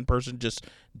sprayed one person just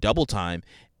double time.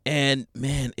 And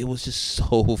man, it was just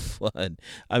so fun.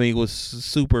 I mean, it was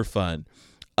super fun.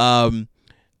 One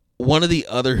of the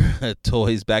other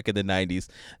toys back in the 90s,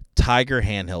 Tiger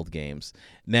handheld games.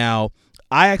 Now,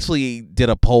 I actually did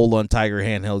a poll on Tiger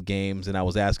handheld games, and I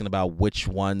was asking about which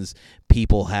ones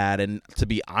people had. And to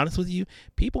be honest with you,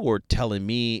 people were telling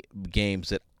me games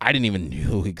that I didn't even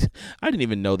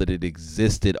know that it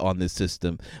existed on this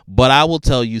system. But I will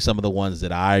tell you some of the ones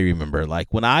that I remember.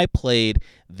 Like when I played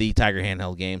the Tiger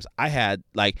handheld games, I had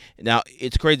now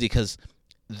it's crazy because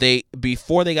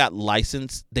before they got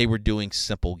licensed, they were doing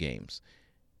simple games.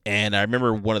 And I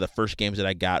remember one of the first games that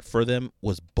I got for them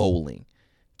was bowling.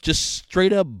 Just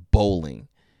straight up bowling.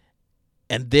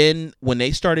 And then when they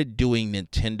started doing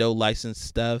Nintendo licensed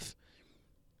stuff,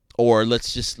 or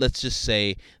let's just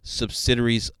say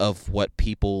subsidiaries of what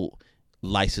people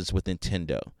license with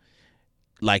Nintendo,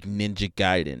 like Ninja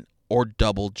Gaiden or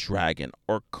Double Dragon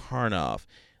or Karnov,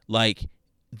 like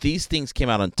these things came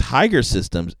out on Tiger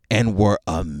systems and were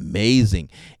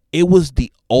amazing. It was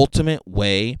the ultimate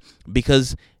way,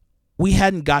 because we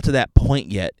hadn't got to that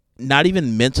point yet. Not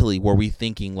even mentally were we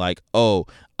thinking like, oh,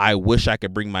 I wish I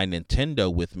could bring my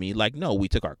Nintendo with me. Like, no, we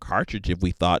took our cartridge if we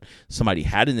thought somebody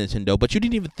had a Nintendo, but you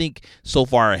didn't even think so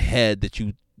far ahead that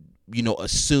you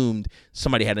assumed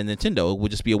somebody had a Nintendo. It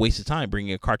would just be a waste of time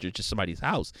bringing a cartridge to somebody's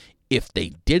house if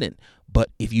they didn't.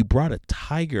 But if you brought a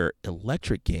Tiger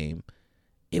Electric game,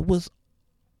 it was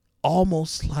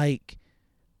almost like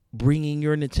bringing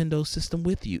your Nintendo system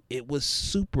with you. It was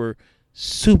super,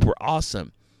 super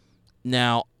awesome.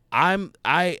 Now,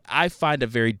 I find a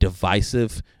very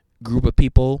divisive group of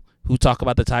people who talk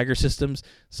about the Tiger systems.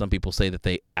 Some people say that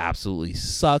they absolutely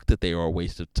suck, that they are a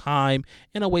waste of time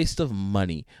and a waste of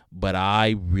money. But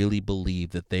I really believe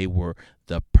that they were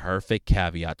the perfect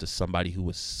caveat to somebody who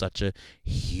was such a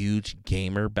huge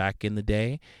gamer back in the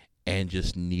day and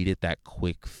just needed that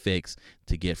quick fix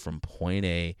to get from point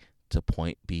A to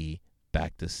point B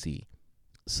back to C.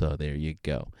 So there you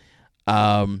go.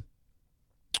 I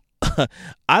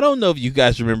don't know if you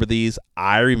guys remember these.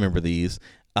 I remember these.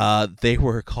 They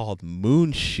were called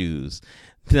moon shoes.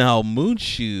 Now, moon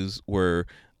shoes were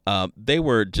they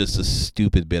were just a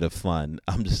stupid bit of fun.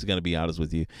 I'm just gonna be honest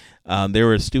with you. They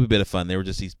were a stupid bit of fun. They were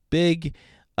just these big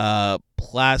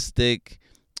plastic,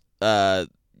 kind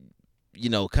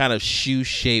of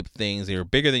shoe-shaped things. They were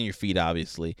bigger than your feet,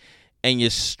 obviously, and you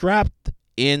strapped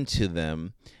into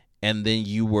them, and then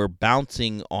you were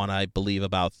bouncing on, I believe,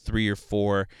 about 3 or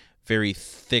 4 very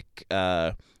thick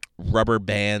rubber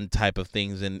band type of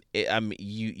things, and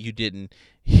he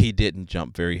didn't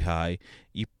jump very high.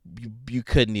 You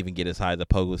couldn't even get as high as a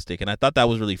pogo stick, and I thought that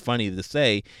was really funny to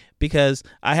say because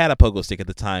I had a pogo stick at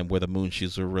the time where the moon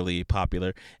shoes were really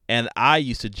popular, and I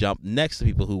used to jump next to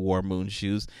people who wore moon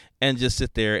shoes and just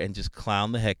sit there and just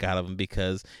clown the heck out of them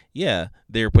because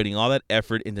they were putting all that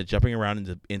effort into jumping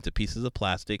around into pieces of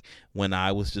plastic when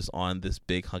I was just on this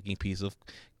big hunking piece of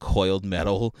coiled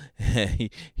metal,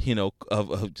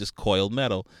 of just coiled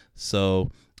metal.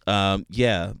 So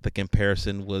the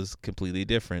comparison was completely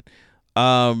different.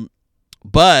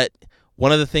 But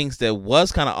one of the things that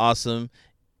was kind of awesome,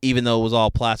 even though it was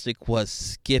all plastic, was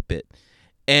Skip It.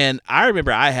 And I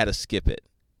remember I had to Skip It.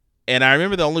 And I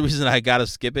remember the only reason I got to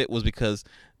Skip It was because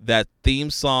that theme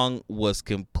song was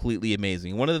completely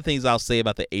amazing. One of the things I'll say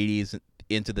about the 80s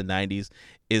into the 90s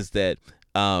is that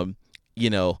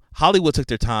Hollywood took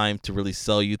their time to really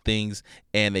sell you things,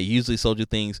 and they usually sold you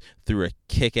things through a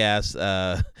kick-ass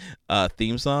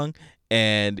theme song.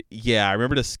 And I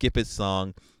remember the Skip It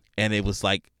song, and it was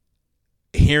like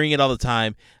hearing it all the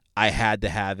time. I had to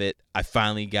have it. I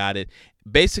finally got it.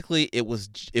 Basically, it was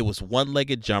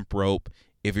one-legged jump rope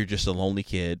if you're just a lonely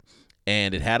kid,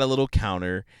 and it had a little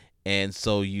counter, and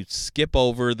so you skip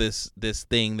over this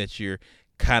thing that you're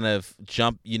kind of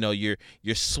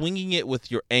you're swinging it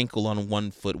with your ankle on one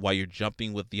foot while you're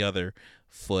jumping with the other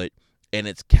foot, and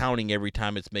it's counting every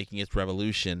time it's making its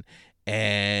revolution.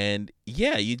 And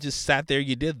you just sat there,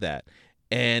 you did that.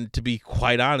 And to be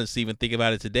quite honest, even think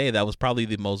about it today, that was probably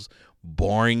the most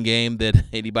boring game that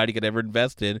anybody could ever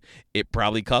invest in. It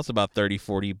probably cost about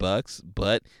 $30-$40,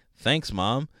 but thanks,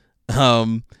 Mom.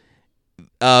 Tickle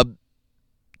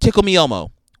Me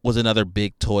Elmo was another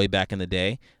big toy back in the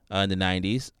day. In the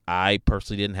 90s. I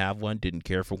personally didn't have one, didn't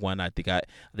care for one. I think at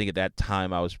that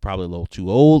time I was probably a little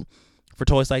too old for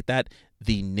toys like that.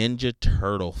 The Ninja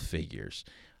Turtle figures.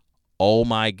 Oh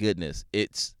my goodness.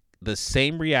 It's the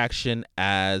same reaction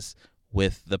as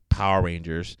with the Power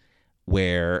Rangers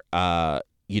where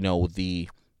the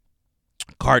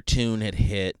cartoon had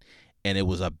hit and it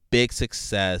was a big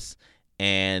success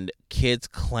and kids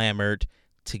clamored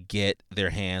to get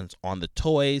their hands on the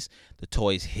toys. The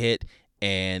toys hit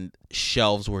and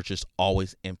shelves were just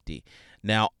always empty.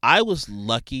 Now, I was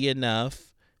lucky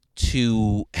enough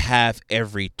to have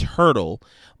every turtle,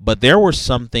 but there were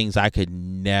some things I could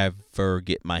never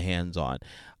get my hands on.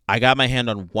 I got my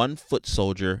hand on one Foot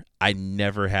Soldier. I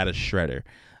never had a Shredder.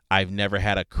 I've never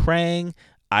had a Krang.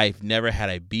 I've never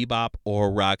had a Bebop or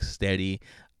Rocksteady.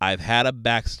 I've had a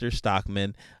Baxter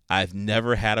Stockman. I've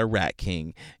never had a Rat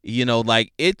King.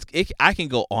 I can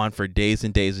go on for days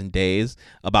and days and days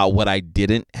about what I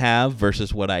didn't have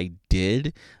versus what I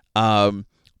did.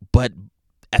 But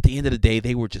at the end of the day,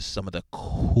 they were just some of the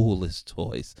coolest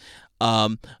toys.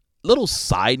 Little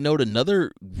side note,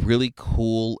 another really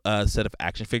cool set of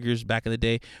action figures back in the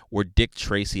day were Dick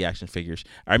Tracy action figures.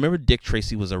 I remember Dick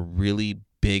Tracy was a really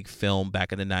big film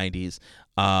back in the 90s.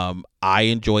 I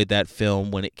enjoyed that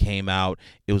film when it came out.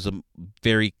 It was a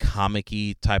very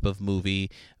comic-y type of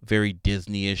movie, very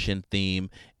Disney-ish in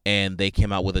theme, and they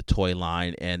came out with a toy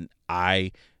line, and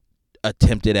I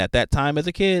attempted at that time as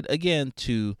a kid, again,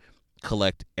 to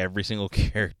collect every single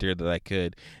character that I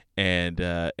could, and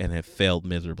have failed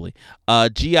miserably.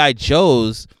 G.I.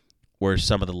 Joes were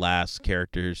some of the last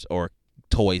characters or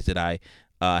toys that I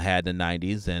had in the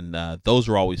 90s, and those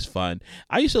were always fun.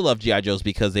 I used to love G.I. Joes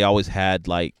because they always had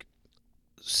like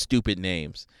stupid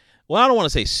names. Well, I don't want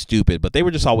to say stupid, but they were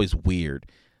just always weird.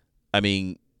 I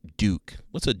mean, Duke.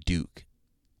 What's a Duke?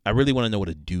 I really want to know what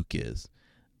a Duke is.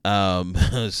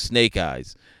 Snake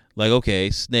Eyes. Like,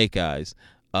 okay, Snake Eyes.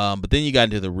 But then you got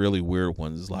into the really weird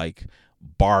ones like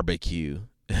Barbecue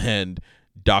and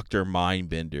Dr.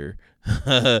 Mindbender.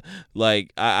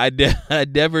 Like I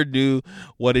never knew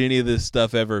what any of this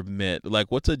stuff ever meant.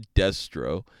 Like, what's a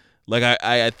Destro? Like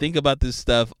I think about this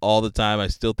stuff all the time. I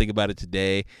still think about it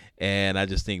today, and I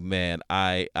just think, man,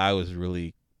 I was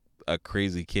really a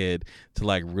crazy kid to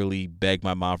like really beg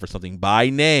my mom for something by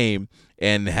name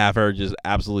and have her just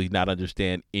absolutely not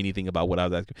understand anything about what I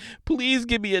was asking. Please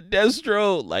give me a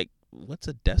Destro. Like, what's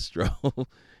a Destro?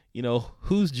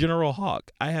 Who's General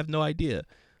Hawk? I have no idea.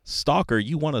 Stalker,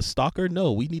 you want a stalker?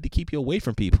 No, we need to keep you away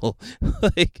from people.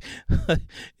 Like,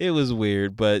 it was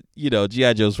weird, but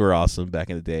GI Joes were awesome back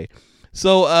in the day.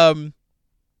 So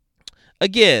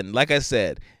again, like I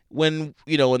said, when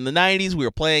in the 90s we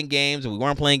were playing games, and we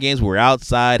weren't playing games, we were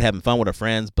outside having fun with our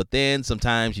friends, but then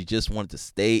sometimes you just wanted to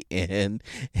stay in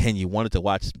and you wanted to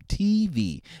watch some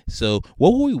TV. So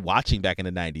what were we watching back in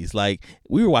the 90s? Like,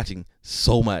 we were watching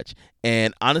so much,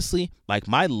 and honestly, like,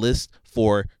 my list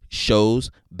for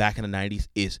shows back in the 90s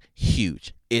is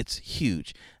huge. It's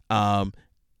huge. I'm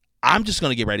just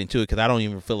going to get right into it because I don't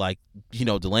even feel like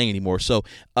delaying anymore. So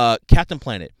Captain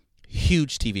Planet,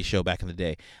 huge TV show back in the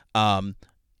day.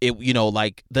 It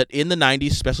like that in the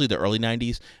 90s, especially the early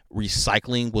 90s,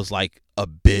 recycling was like a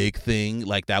big thing.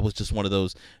 Like, that was just one of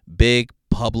those big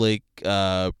public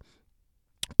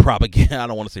propaganda. I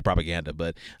don't want to say propaganda,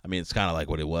 but I mean, it's kind of like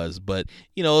what it was. But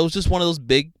it was just one of those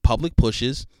big public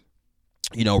pushes.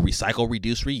 Recycle,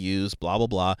 reduce, reuse, blah blah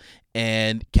blah,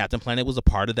 and Captain Planet was a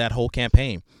part of that whole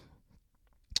campaign.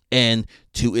 And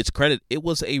to its credit, it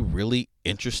was a really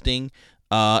interesting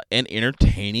and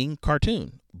entertaining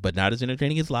cartoon, but not as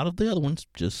entertaining as a lot of the other ones.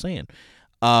 Just saying.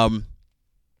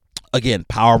 Again,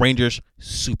 Power Rangers,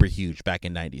 super huge back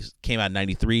in 90s. Came out in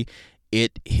 93.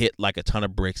 It hit like a ton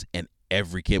of bricks, and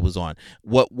every kid was on.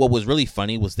 What was really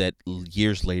funny was that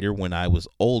years later, when I was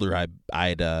older,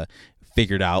 I'd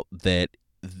figured out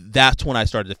that's when I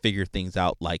started to figure things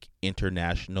out, like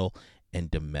international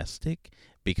and domestic,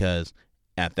 because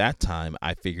at that time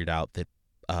I figured out that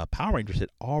Power Rangers had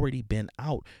already been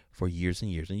out for years and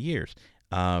years and years,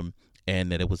 and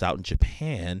that it was out in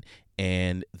Japan,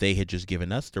 and they had just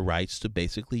given us the rights to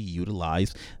basically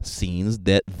utilize scenes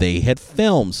that they had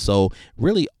filmed. So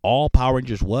really all Power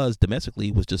Rangers was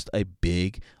domestically was just a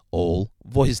big old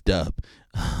voice dub.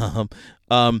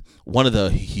 One of the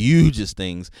hugest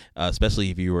things, especially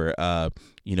if you were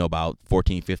about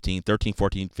 13,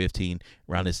 14, 15,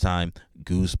 around this time,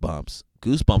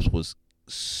 Goosebumps was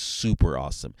super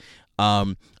awesome.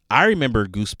 I remember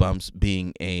Goosebumps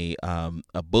being a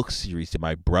book series that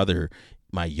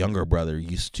my younger brother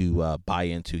used to buy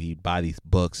into. He'd buy these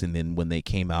books, and then when they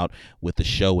came out with the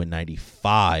show in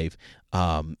 95,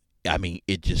 I mean,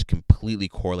 it just completely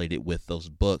correlated with those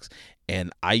books.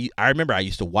 And I remember I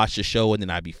used to watch the show, and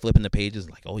then I'd be flipping the pages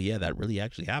like, oh yeah, that really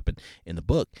actually happened in the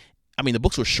book. I mean, the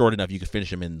books were short enough you could finish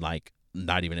them in like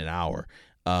not even an hour.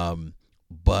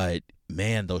 But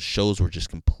man, those shows were just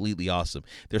completely awesome.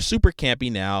 They're super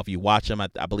campy now. If you watch them, I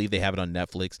believe they have it on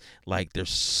Netflix. Like, they're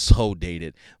so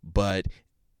dated, but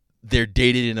they're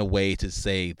dated in a way to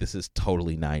say this is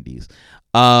totally 90s.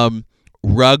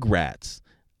 Rugrats.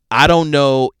 I don't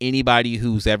know anybody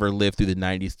who's ever lived through the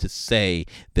 90s to say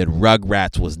that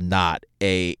Rugrats was not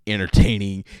a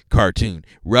entertaining cartoon.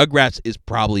 Rugrats is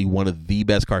probably one of the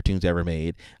best cartoons ever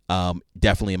made.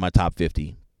 Definitely in my top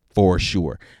 50 for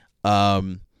sure.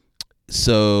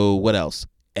 So what else?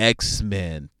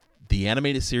 X-Men, the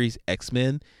animated series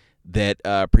X-Men that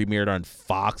premiered on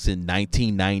Fox in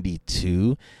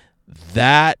 1992.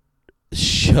 That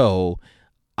show,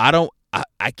 I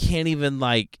can't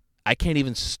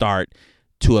even start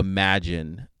to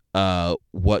imagine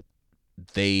what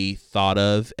they thought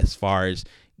of as far as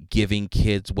giving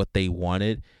kids what they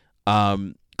wanted.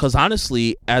 Because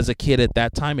honestly, as a kid at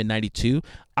that time in 92,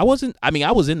 I was in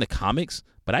the comics,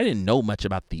 but I didn't know much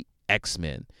about the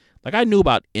X-Men. Like, I knew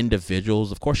about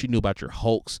individuals. Of course, you knew about your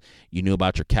Hulks, you knew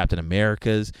about your Captain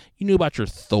Americas, you knew about your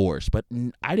Thors, but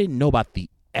I didn't know about the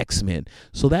X-Men.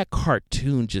 So that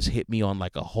cartoon just hit me on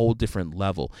like a whole different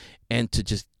level. And to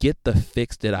just get the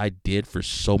fix that I did for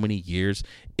so many years,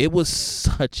 it was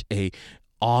such a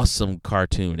awesome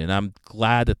cartoon, and I'm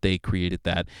glad that they created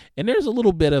that. And there's a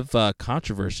little bit of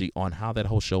controversy on how that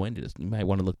whole show ended. You might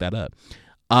want to look that up.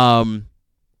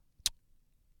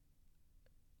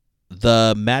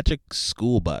 The Magic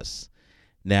School Bus.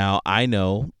 Now, I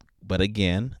know, but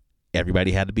again,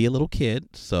 everybody had to be a little kid.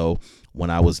 So when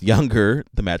I was younger,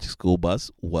 the Magic School Bus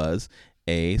was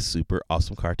a super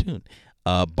awesome cartoon.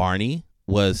 Barney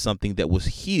was something that was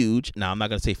huge. Now, I'm not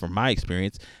going to say from my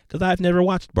experience because I've never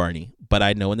watched Barney, but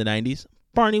I know in the 90s,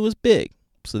 Barney was big.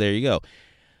 So there you go.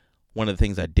 One of the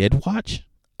things I did watch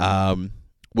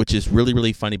which is really,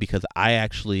 really funny because I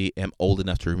actually am old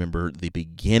enough to remember the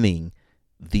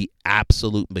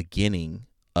absolute beginning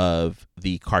of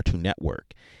the Cartoon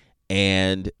Network.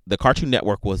 And the Cartoon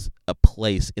Network was a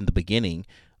place in the beginning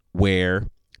where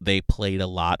they played a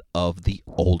lot of the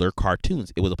older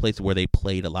cartoons. It was a place where they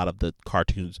played a lot of the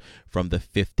cartoons from the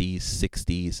 50s,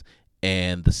 60s,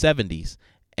 and the 70s.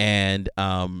 And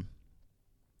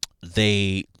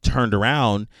they turned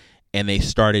around and they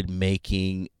started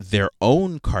making their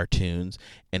own cartoons.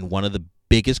 And one of the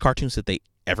biggest cartoons that they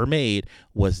ever made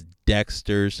was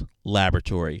Dexter's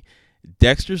Laboratory.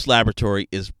 Dexter's Laboratory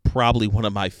is probably one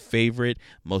of my favorite,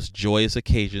 most joyous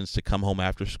occasions to come home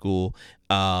after school.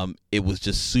 It was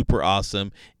just super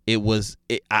awesome.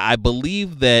 I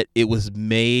believe that it was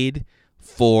made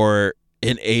for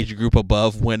an age group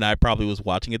above when I probably was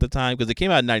watching at the time, because it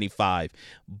came out in 95.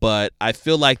 But I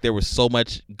feel like there was so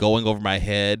much going over my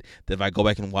head that if I go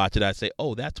back and watch it, I'd say,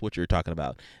 oh, that's what you're talking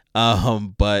about.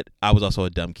 But I was also a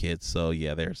dumb kid, so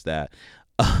yeah, there's that.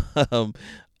 um,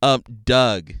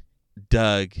 Doug.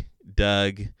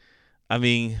 I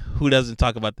mean, who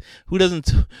talks about the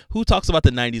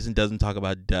 90s and doesn't talk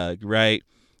about Doug, right?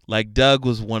 Like, Doug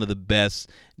was one of the best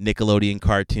Nickelodeon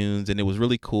cartoons, and it was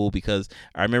really cool because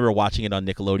I remember watching it on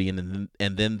Nickelodeon,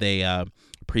 and then they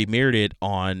premiered it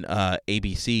on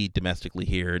ABC domestically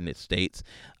here in the States.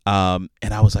 And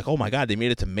I was like, oh my God, they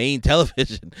made it to main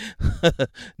television.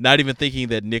 Not even thinking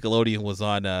that Nickelodeon was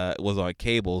on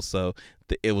cable, so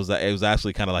it was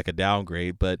actually kind of like a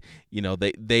downgrade. But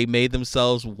they made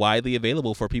themselves widely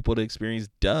available for people to experience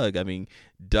Doug. I mean,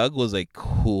 Doug was a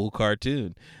cool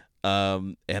cartoon,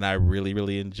 and I really,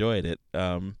 really enjoyed it.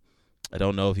 I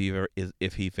don't know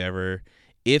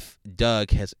if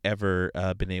Doug has ever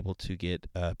been able to get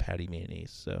Patty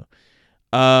Mayonnaise. So,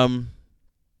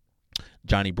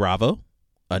 Johnny Bravo,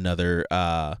 another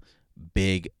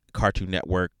big Cartoon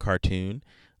Network cartoon.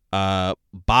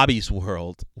 Bobby's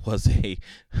World was a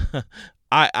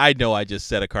I know I just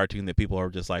said a cartoon that people are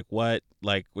just like, what?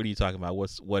 Like, what are you talking about?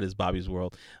 What is Bobby's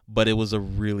World? But it was a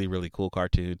really, really cool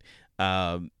cartoon.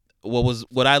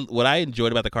 What I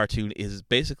enjoyed about the cartoon is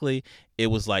basically it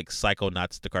was like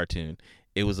Psychonauts the cartoon.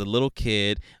 It was a little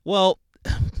kid. Well,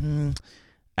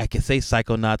 I could say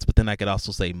Psychonauts, but then I could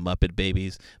also say Muppet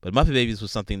Babies. But Muppet Babies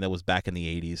was something that was back in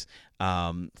the 80s.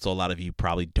 So a lot of you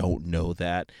probably don't know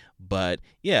that. But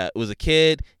yeah, it was a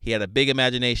kid. He had a big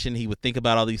imagination. He would think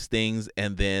about all these things,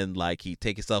 and then like he'd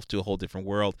take himself to a whole different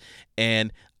world.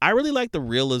 And I really like the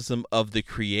realism of the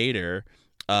creator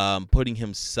putting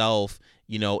himself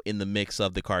in the mix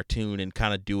of the cartoon and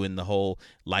kind of doing the whole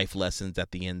life lessons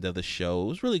at the end of the show. It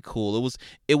was really cool.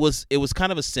 It was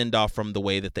kind of a send off from the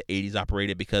way that the 80s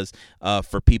operated, because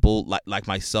for people like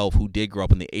myself who did grow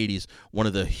up in the 80s, one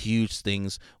of the huge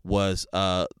things was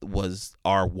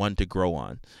our one to grow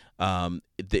on.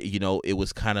 It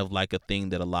was kind of like a thing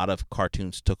that a lot of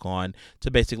cartoons took on to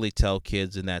basically tell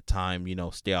kids in that time,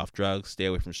 stay off drugs, stay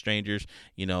away from strangers,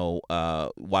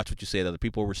 watch what you say to other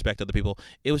people, respect other people.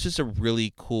 It was just a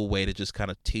really cool way to just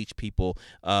kind of teach people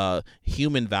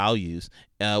human values,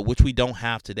 which we don't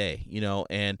have today,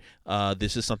 and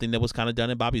this is something that was kind of done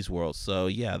in Bobby's World. So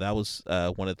yeah, that was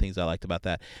one of the things I liked about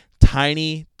that.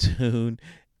 Tiny Toon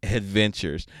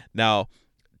Adventures. Now,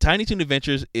 Tiny Toon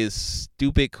Adventures is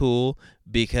stupid cool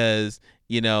because,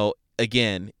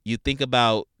 again, you think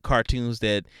about cartoons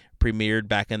that premiered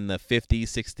back in the 50s,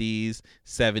 60s,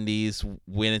 70s,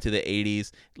 went into the 80s,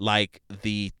 like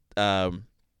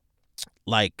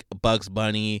like Bugs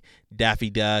Bunny, Daffy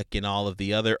Duck, and all of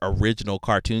the other original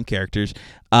cartoon characters.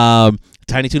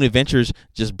 Tiny Toon Adventures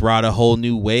just brought a whole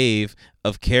new wave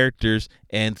of characters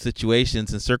and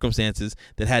situations and circumstances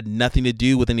that had nothing to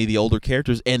do with any of the older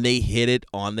characters, and they hit it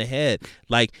on the head.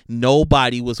 Like,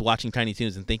 nobody was watching Tiny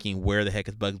Toons and thinking, where the heck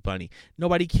is Bugs Bunny?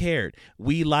 Nobody cared.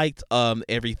 We liked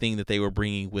everything that they were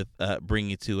bringing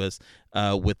to us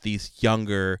with these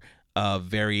younger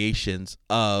variations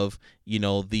of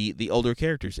the older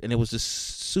characters, and it was just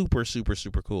super, super,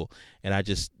 super cool. And I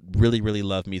just really, really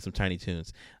love me some Tiny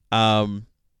Toons.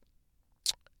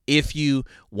 If you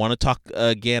want to talk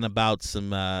again about some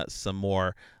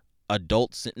more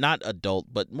not adult,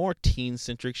 but more teen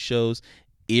centric shows,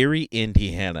 Erie,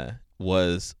 Indiana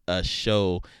was a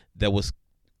show that was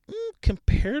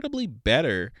comparatively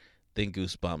better than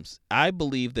Goosebumps. I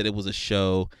believe that it was a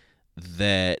show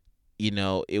that it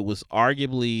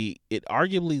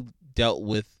arguably dealt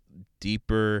with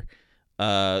deeper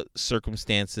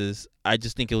circumstances. I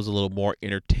just think it was a little more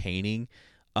entertaining.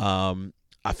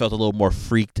 I felt a little more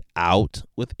freaked out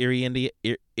with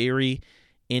Erie,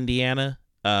 Indiana,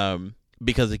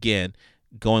 because again,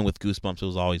 going with Goosebumps, it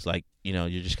was always like you're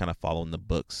just kind of following the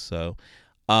books. So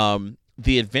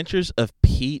The Adventures of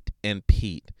Pete and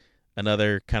Pete,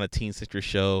 another kind of teen sister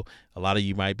show. A lot of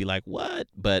you might be like, "What?"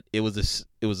 But it was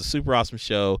a super awesome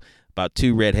show about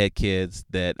two redhead kids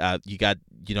that you got.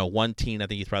 One teen, I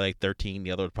think he's probably like 13,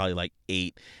 the other was probably like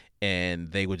 8,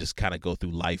 and they would just kind of go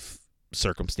through life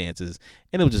circumstances,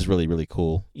 and it was just really really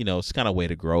cool. It's kind of a way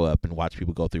to grow up and watch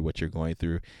people go through what you're going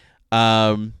through.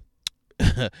 Um,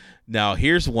 Now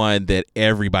here's one that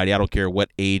everybody, I don't care what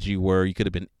age you were, you could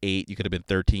have been 8, you could have been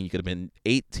 13, you could have been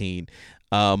 18,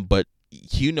 but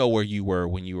you know where you were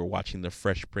when you were watching The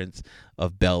Fresh Prince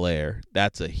of Bel-Air.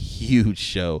 That's a huge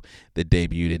show that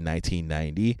debuted in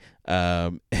 1990.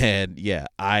 And yeah,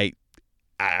 I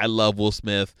love Will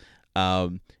Smith.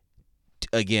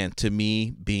 Again, to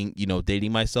me, being,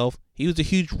 dating myself, he was a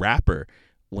huge rapper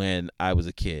when I was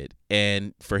a kid,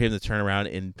 and for him to turn around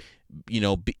and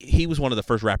he was one of the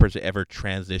first rappers to ever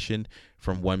transition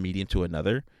from one medium to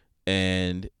another.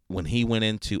 And when he went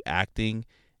into acting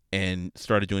and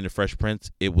started doing The Fresh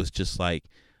Prince, it was just like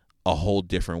a whole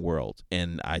different world.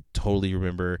 And I totally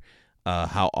remember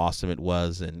how awesome it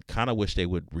was, and kind of wish they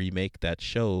would remake that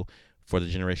show for the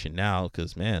generation now,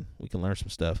 because, man, we can learn some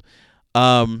stuff.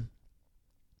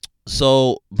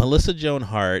 So Melissa Joan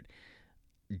Hart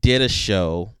did a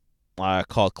show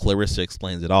called Clarissa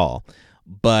Explains It All,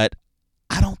 but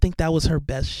I don't think that was her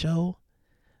best show.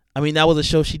 I mean, that was a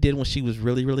show she did when she was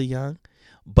really, really young.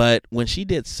 But when she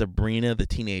did Sabrina the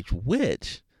Teenage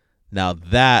Witch, now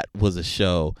that was a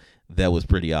show that was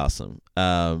pretty awesome.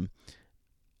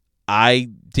 I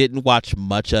didn't watch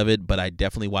much of it, but I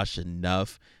definitely watched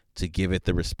enough to give it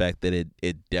the respect that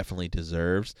it definitely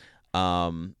deserves.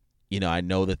 I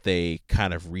know that they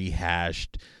kind of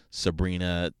rehashed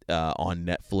Sabrina on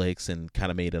Netflix and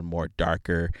kind of made a more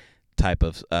darker type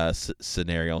of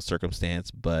scenario and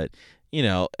circumstance, but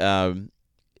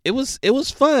it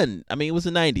was fun. I mean, it was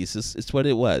the 90s. It's what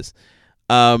it was.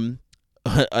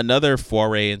 Another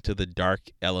foray into the dark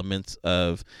elements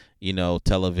of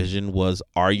television was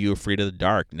Are You Afraid of the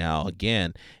Dark? Now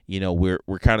again, we're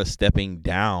kind of stepping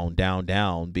down,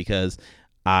 because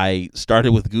I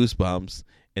started with Goosebumps,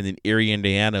 and then Erie,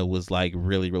 Indiana was like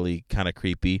really, really kind of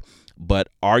creepy. But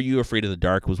Are You Afraid of the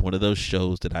Dark was one of those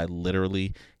shows that I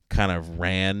literally kind of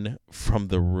ran from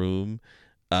the room,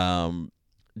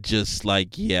 just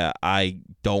like, yeah, I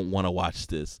don't want to watch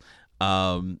this.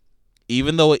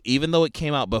 Even though it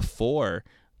came out before,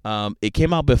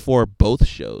 both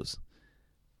shows.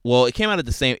 Well, it came out at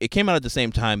the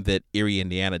same time that Erie,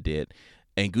 Indiana did,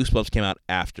 and Goosebumps came out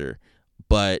after.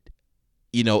 But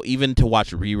even to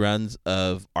watch reruns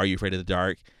of Are You Afraid of the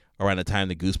Dark around the time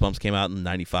that Goosebumps came out in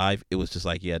 '95, it was just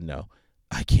like, yeah, no,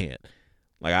 I can't.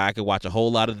 Like, I could watch a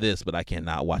whole lot of this, but I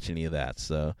cannot watch any of that.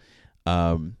 So,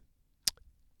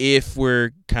 if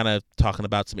we're kind of talking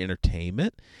about some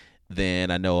entertainment, then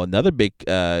I know another big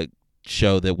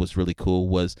show that was really cool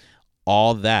was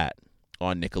All That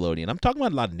on Nickelodeon. I'm talking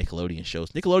about a lot of Nickelodeon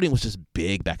shows. Nickelodeon was just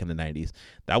big back in the 90s.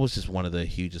 That was just one of the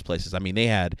hugest places. I mean, they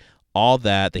had All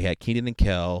That. They had Kenan and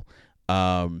Kel.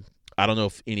 I don't know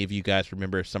if any of you guys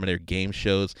remember some of their game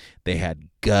shows. They had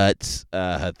Guts.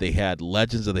 They had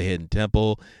Legends of the Hidden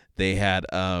Temple. They had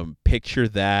Picture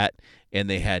That. And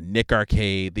they had Nick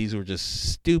Arcade. These were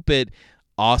just stupid,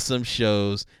 awesome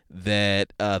shows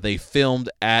that they filmed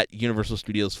at Universal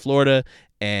Studios Florida.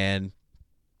 And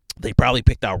they probably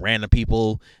picked out random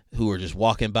people who were just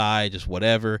walking by, just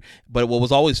whatever. But what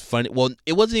was always funny, well,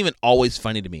 it wasn't even always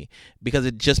funny to me, because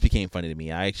it just became funny to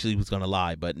me. I actually was going to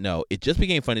lie, but no, it just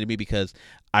became funny to me because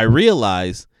I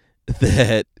realized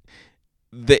that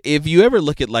if you ever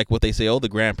look at like what they say, the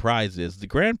grand prize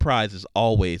is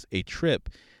always a trip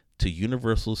to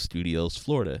Universal Studios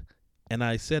Florida. And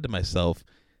I said to myself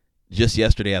just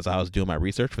yesterday, as I was doing my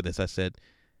research for this, I said,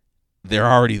 they're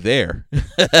already there.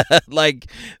 Like,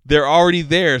 they're already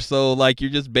there. So like,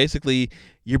 you're basically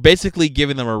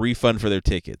giving them a refund for their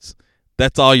tickets.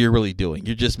 That's all you're really doing.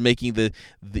 You're just making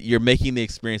you're making the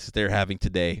experience that they're having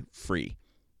today free.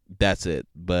 That's it.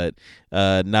 But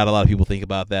not a lot of people think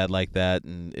about that like that,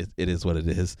 and it is what it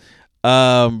is.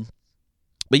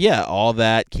 But yeah, All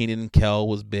That, Kenan and Kel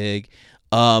was big.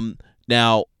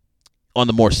 Now, on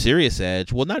the more serious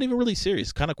edge, well, not even really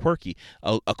serious, kind of quirky,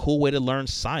 a cool way to learn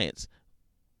science.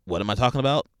 What am I talking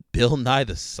about? Bill Nye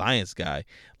the Science Guy.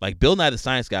 Like, Bill Nye the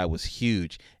Science Guy was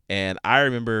huge. And I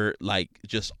remember, like,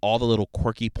 just all the little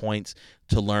quirky points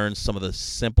to learn some of the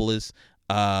simplest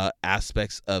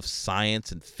aspects of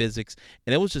science and physics.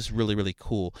 And it was just really, really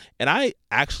cool. And I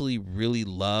actually really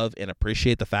love and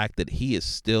appreciate the fact that he is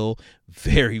still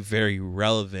very, very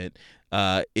relevant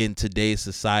in today's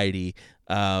society.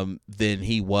 than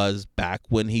he was back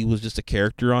when he was just a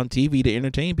character on TV to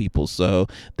entertain people. So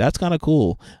that's kind of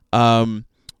cool. From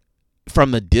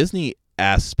the Disney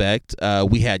aspect,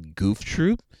 we had Goof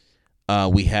Troop,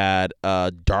 we had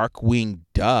Darkwing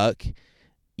Duck,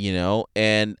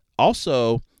 and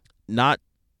also not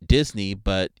Disney,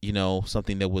 but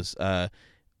something that was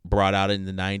brought out in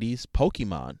the 90s,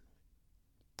 Pokemon.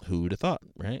 Who would have thought,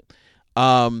 right?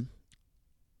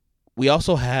 We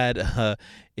also had,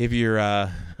 if you're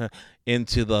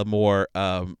into the more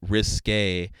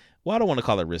risque, well, I don't want to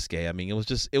call it risque. I mean, it was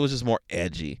just more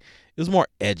edgy. It was more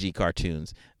edgy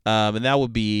cartoons, and that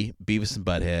would be Beavis and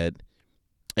Butthead,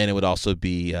 and it would also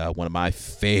be one of my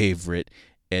favorite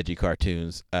edgy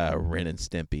cartoons, Ren and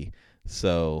Stimpy.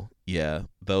 So yeah,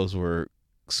 those were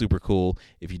super cool.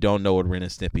 If you don't know what Ren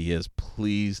and Stimpy is,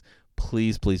 please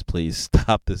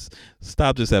stop this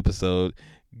episode.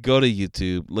 Go to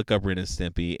YouTube, look up Ren and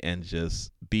Stimpy, and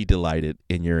just be delighted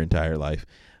in your entire life.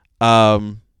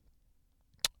 The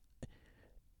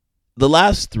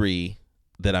last three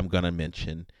that I'm going to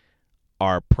mention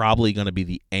are probably going to be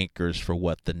the anchors for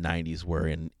what the 90s were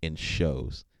in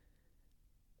shows.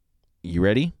 You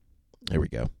ready? Here we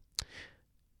go.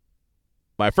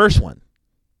 My first one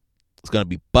is going to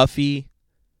be Buffy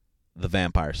the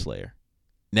Vampire Slayer.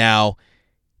 Now,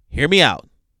 hear me out.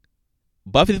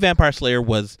 Buffy the Vampire Slayer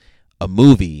was a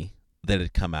movie that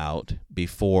had come out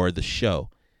before the show.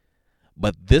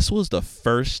 But this was the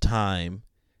first time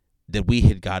that we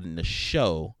had gotten a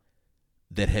show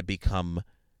that had become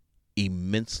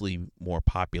immensely more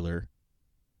popular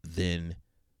than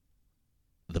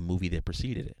the movie that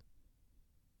preceded it.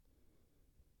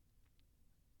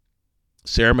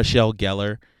 Sarah Michelle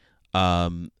Gellar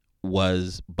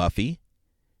was Buffy,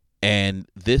 and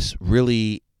this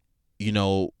really,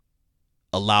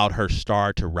 allowed her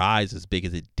star to rise as big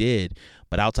as it did.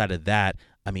 But outside of that,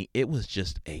 I mean, it was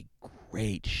just a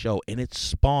great show, and it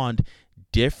spawned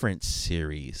different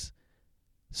series.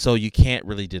 So you can't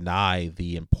really deny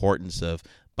the importance of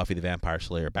Buffy the Vampire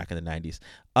Slayer back in the 90s.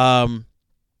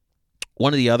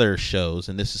 One of the other shows,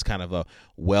 and this is kind of a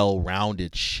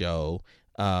well-rounded show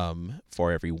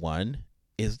for everyone,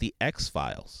 is the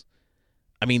X-Files.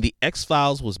 I mean, the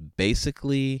X-Files was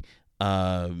basically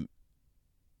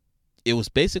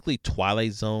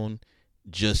Twilight Zone.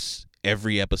 Just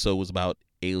every episode was about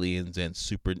aliens and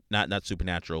not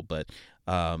supernatural, but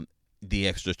the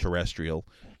extraterrestrial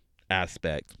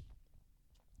aspect,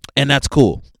 and that's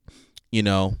cool.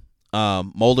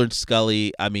 Mulder and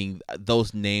Scully. I mean,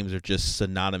 those names are just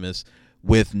synonymous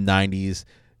with 90s,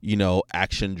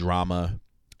 action drama,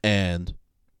 and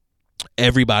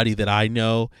everybody that I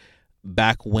know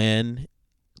back when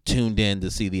tuned in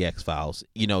to see the X-Files.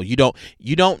 You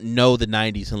don't know the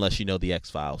 90s unless you know the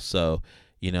X-Files. So,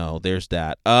 there's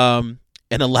that. And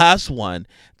the last one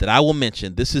that I will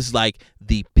mention, this is like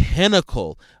the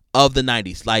pinnacle of the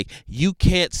 90s. Like, you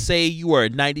can't say you are a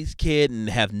 90s kid and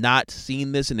have not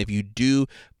seen this, and if you do,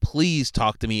 please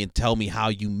talk to me and tell me how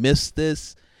you missed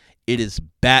this. It is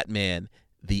Batman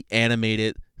the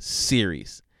Animated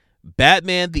Series.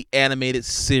 Batman the Animated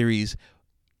Series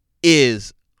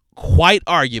is quite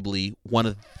arguably one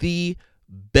of the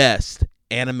best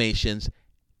animations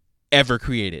ever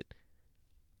created.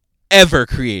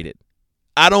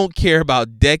 I don't care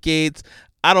about decades.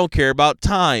 I don't care about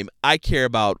time. I care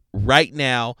about right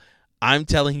now. I'm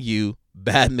telling you,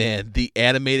 Batman the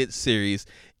Animated Series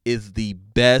is the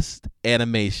best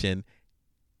animation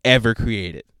ever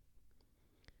created.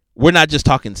 We're not just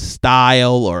talking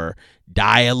style or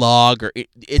dialogue, or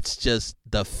it's just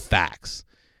the facts.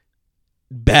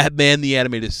 Batman the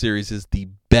Animated Series is the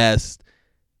best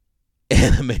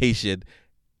animation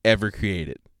ever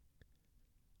created.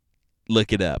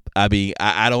 Look it up. I mean,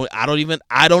 I don't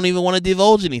even want to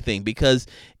divulge anything, because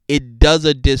it does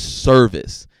a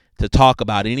disservice to talk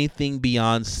about anything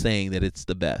beyond saying that it's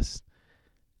the best.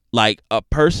 Like, a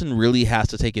person really has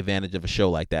to take advantage of a show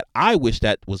like that. I wish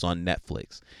that was on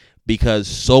Netflix, because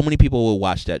so many people will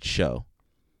watch that show.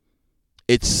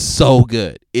 It's so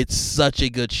good. It's such a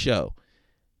good show.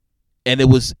 And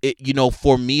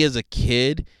for me as a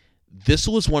kid, this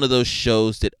was one of those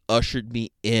shows that ushered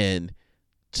me in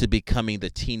to becoming the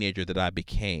teenager that I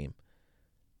became.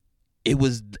 It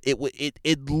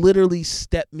literally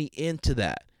stepped me into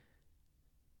that,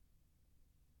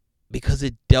 because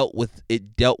it dealt with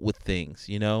things,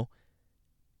 and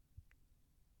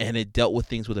it dealt with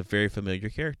things with a very familiar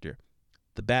character,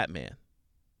 the Batman.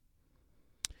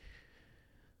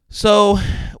 So,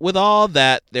 with all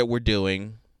that we're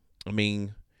doing, I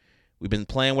mean, we've been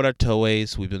playing with our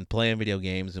toys, we've been playing video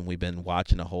games, and we've been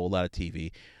watching a whole lot of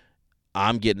TV.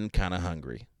 I'm getting kind of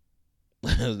hungry.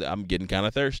 I'm getting kind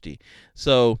of thirsty.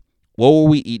 So, what were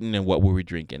we eating and what were we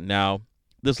drinking? Now,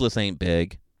 this list ain't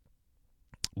big,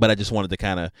 but I just wanted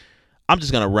to I'm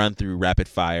just going to run through rapid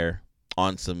fire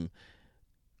on some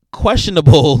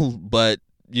questionable,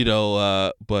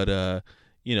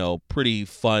 pretty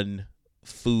fun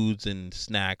foods and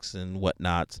snacks and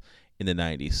whatnots in the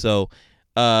 90s. So,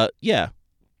 yeah,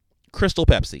 Crystal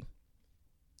Pepsi.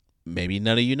 Maybe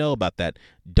none of you know about that.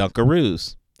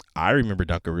 Dunkaroos. I remember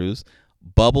Dunkaroos.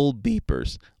 Bubble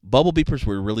beepers. Bubble beepers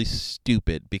were really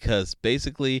stupid because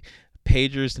basically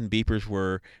pagers and beepers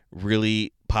were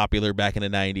really popular back in the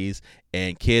 90s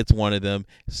and kids wanted them.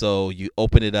 So you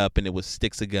open it up and it was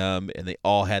sticks of gum and they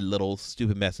all had little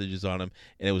stupid messages on them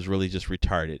and it was really just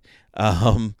retarded.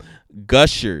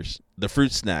 Gushers, the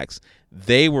fruit snacks,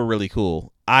 they were really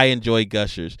cool. I enjoyed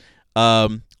Gushers.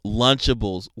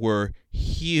 Lunchables were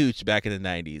huge back in the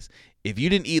 90s. If you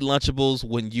didn't eat Lunchables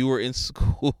when you were in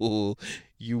school,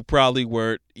 you probably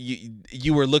weren't.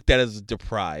 You were looked at as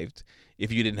deprived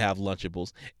if you didn't have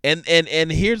Lunchables. And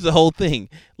here's the whole thing.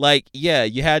 Like, yeah,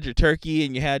 you had your turkey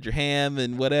and you had your ham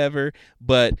and whatever,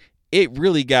 but it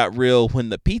really got real when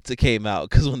the pizza came out.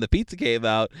 Because when the pizza came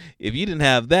out, if you didn't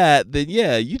have that, then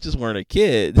yeah, you just weren't a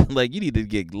kid. Like, you needed to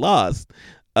get lost.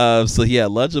 So yeah,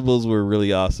 Lunchables were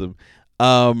really awesome.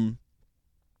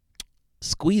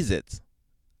 Squeeze-Its.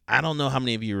 I don't know how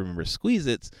many of you remember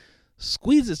Squeeze-Its.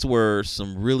 Squeeze-Its were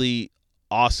some really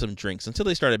awesome drinks until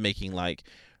they started making like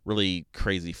really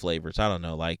crazy flavors. I don't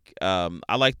know, like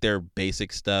I like their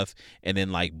basic stuff, and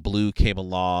then like Blue came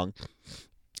along,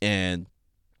 and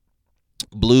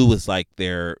Blue was like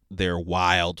their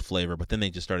wild flavor, but then they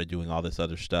just started doing all this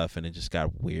other stuff, and it just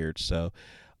got weird. So,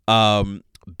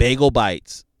 Bagel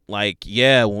Bites. Like,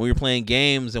 yeah, when we were playing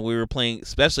games and we were playing,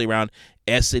 especially around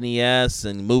SNES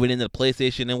and moving into the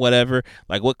PlayStation and whatever,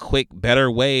 like what quick,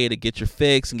 better way to get your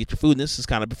fix and get your food. And this is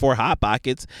kind of before Hot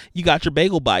Pockets. You got your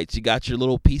Bagel Bites. You got your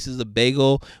little pieces of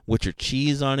bagel with your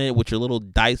cheese on it, with your little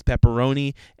diced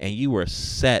pepperoni, and you were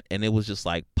set. And it was just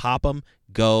like, pop them,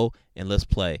 go, and let's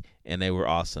play. And they were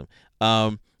awesome.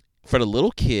 For the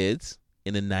little kids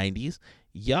in the 90s,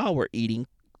 you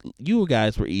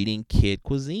guys were eating Kid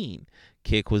Cuisine.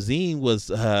 Kid Cuisine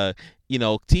was,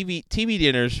 TV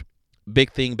dinners,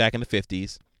 big thing back in the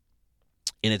 50s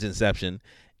in its inception,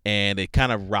 and it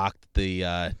kind of rocked the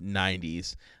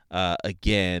 90s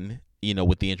again,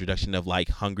 with the introduction of like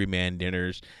Hungry Man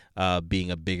dinners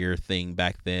being a bigger thing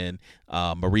back then.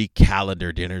 Marie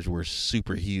Callender dinners were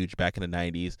super huge back in the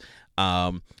 90s,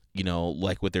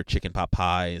 like with their chicken pot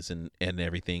pies and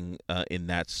everything in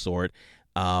that sort.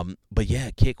 But yeah,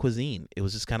 Kid Cuisine. It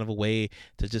was just kind of a way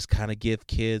to just kind of give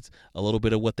kids a little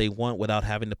bit of what they want without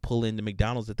having to pull into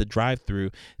McDonald's at the drive-thru.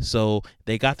 So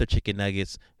they got their chicken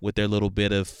nuggets with their little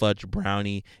bit of fudge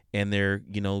brownie and their,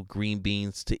 green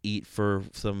beans to eat for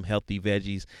some healthy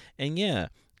veggies. And yeah,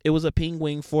 it was a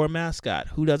penguin for a mascot.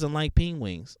 Who doesn't like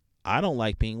penguins? I don't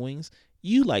like penguins.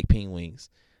 You like penguins.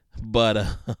 But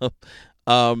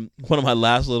one of my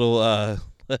last little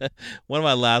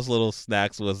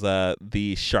snacks was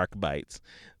the shark bites.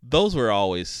 Those were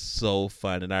always so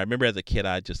fun, and I remember as a kid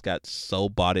I just got so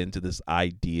bought into this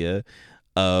idea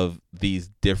of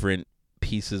these different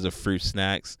pieces of fruit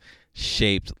snacks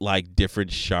shaped like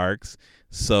different sharks.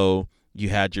 So you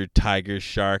had your tiger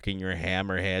shark and your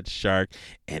hammerhead shark,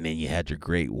 and then you had your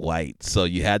great white. So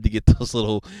you had to get those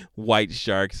little white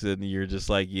sharks, and you're just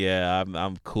like, yeah,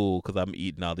 I'm cool because I'm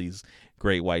eating all these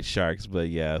great white sharks. But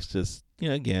yeah, it's just,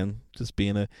 again, just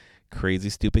being a crazy,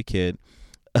 stupid kid.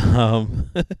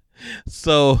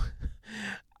 So,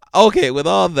 okay, with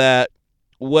all that,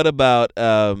 what about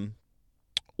some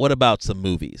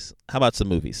movies? How about some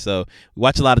movies? So we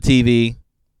watch a lot of TV,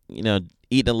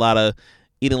 eating a lot of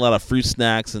fruit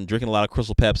snacks and drinking a lot of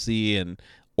Crystal Pepsi and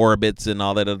Orbits and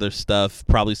all that other stuff.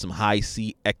 Probably some High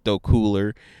C Ecto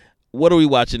Cooler. What are we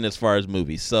watching as far as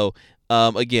movies? So,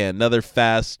 again, another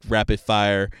fast, rapid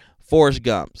fire. Forrest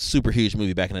Gump, super huge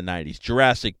movie back in the 90s.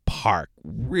 Jurassic Park,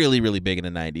 really, really big in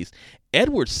the 90s.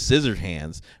 Edward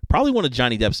Scissorhands, probably one of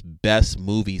Johnny Depp's best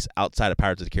movies outside of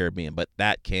Pirates of the Caribbean, but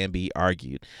that can be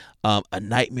argued. A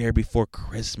Nightmare Before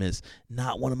Christmas,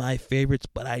 not one of my favorites,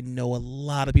 but I know a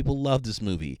lot of people love this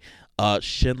movie.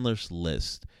 Schindler's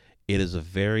List. It is a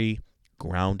very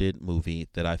grounded movie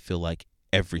that I feel like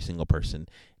every single person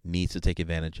needs to take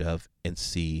advantage of and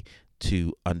see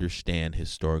to understand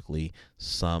historically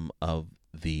some of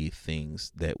the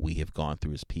things that we have gone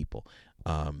through as people.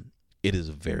 It is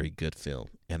a very good film,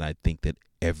 and I think that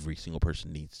every single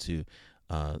person needs to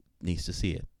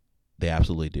see it. They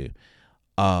absolutely do.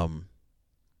 The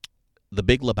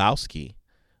Big Lebowski,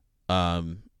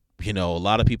 A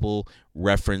lot of people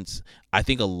reference, I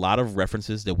think a lot of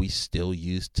references that we still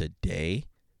use today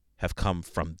have come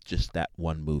from just that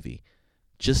one movie.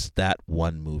 Just that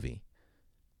one movie,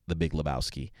 The Big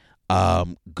Lebowski.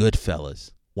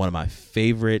 Goodfellas, one of my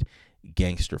favorite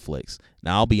gangster flicks.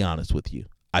 Now, I'll be honest with you.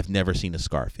 I've never seen a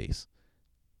Scarface.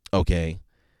 Okay?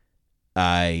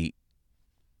 I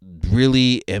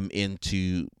really am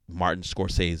into Martin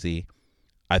Scorsese.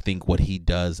 I think what he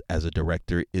does as a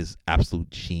director is absolute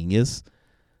genius.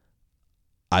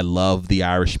 I love The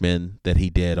Irishman that he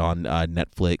did on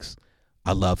Netflix.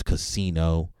 I love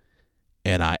Casino.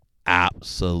 And I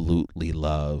absolutely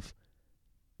love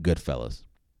Goodfellas.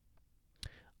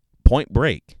 Point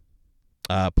Break.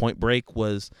 Point Break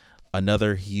was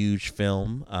another huge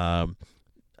film. A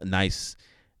nice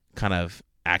kind of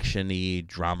action-y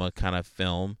drama kind of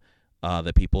film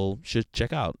that people should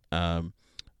check out.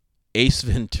 Ace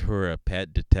Ventura,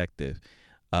 Pet Detective.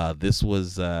 This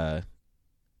was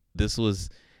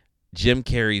Jim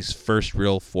Carrey's first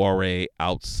real foray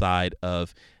outside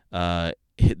of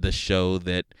the show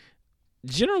that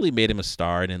generally made him a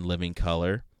star in Living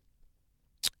Color.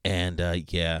 And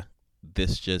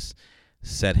this just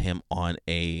set him on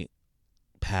a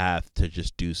path to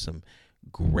just do some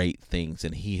great things,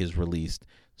 and he has released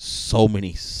so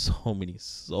many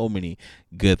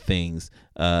good things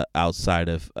outside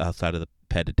of the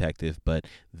Pet Detective. But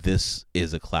this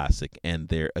is a classic, and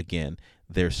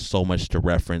there's so much to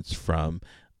reference from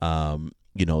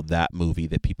that movie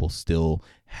that people still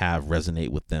have resonate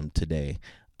with them today.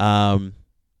 And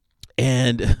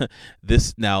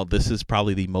this is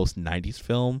probably the most 90s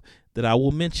film that I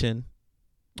will mention.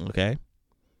 Okay.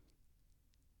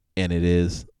 And it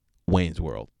is Wayne's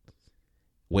World.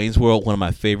 Wayne's World, one of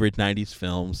my favorite 90s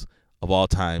films of all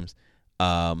times.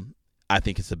 I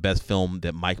think it's the best film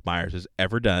that Mike Myers has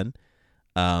ever done.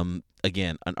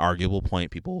 Again, an arguable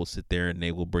point. People will sit there and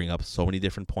they will bring up so many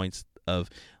different points of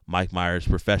Mike Myers'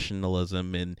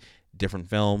 professionalism in different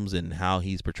films and how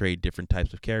he's portrayed different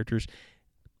types of characters.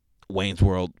 Wayne's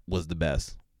World was the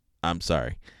best. I'm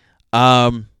sorry.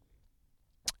 And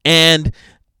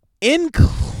in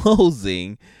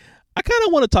closing, I kind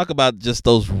of want to talk about just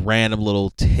those random little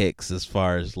ticks as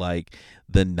far as like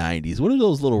the 90s. What are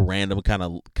those little random kind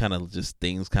of just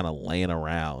things kind of laying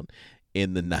around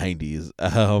in the 90s?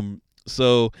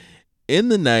 So in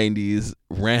the 90s,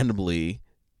 randomly,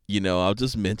 I'll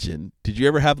just mention, did you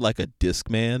ever have like a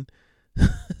Discman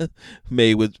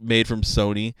made from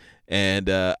Sony? And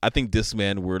I think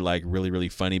Discman were like really, really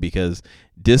funny because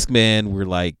Discman were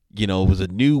like, it was a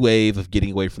new wave of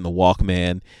getting away from the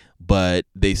Walkman, but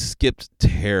they skipped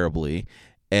terribly.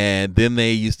 And then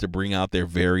they used to bring out their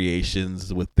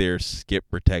variations with their skip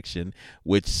protection,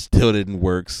 which still didn't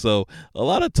work. So a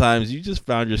lot of times you just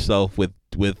found yourself with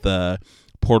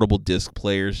portable disc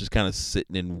players just kind of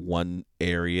sitting in one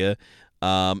area.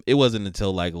 It wasn't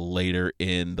until like later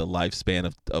in the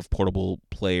lifespan of portable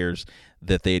players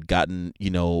that they had gotten,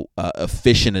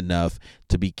 efficient enough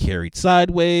to be carried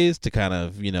sideways, to kind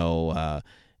of,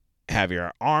 have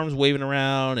your arms waving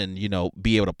around and,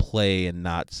 be able to play and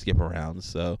not skip around.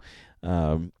 So,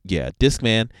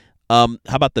 Discman. How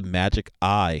about the Magic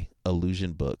Eye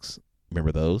illusion books?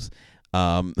 Remember those?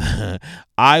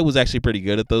 I was actually pretty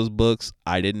good at those books.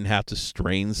 I didn't have to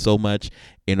strain so much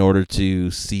in order to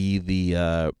see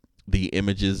the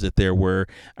images that there were.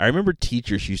 I remember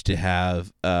teachers used to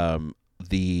have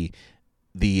the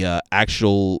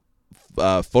actual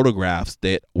photographs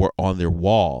that were on their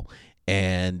wall,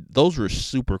 and those were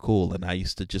super cool, and I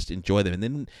used to just enjoy them. And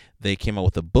then they came out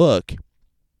with a book,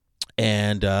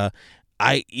 and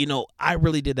I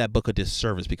really did that book a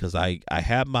disservice because I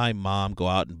had my mom go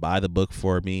out and buy the book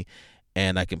for me,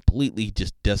 and I completely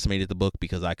just decimated the book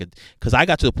because I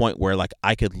got to the point where like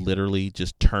I could literally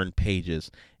just turn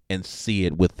pages and see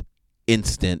it with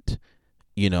instant,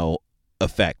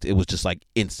 effect. It was just like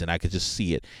instant. I could just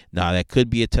see it. Now that could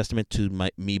be a testament to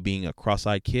me being a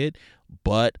cross-eyed kid,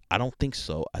 but I don't think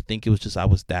so. I think it was just I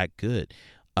was that good.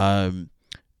 There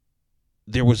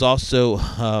was also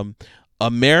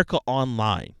America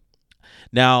Online.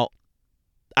 Now,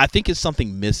 I think it's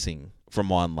something missing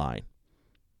from online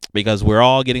because we're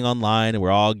all getting online and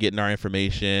we're all getting our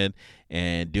information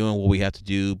and doing what we have to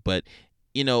do. But,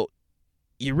 you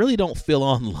really don't feel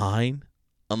online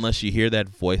unless you hear that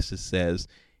voice that says,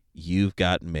 "You've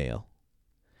got mail."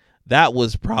 That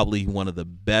was probably one of the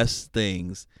best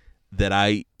things that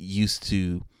I used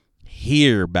to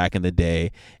hear back in the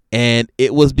day. And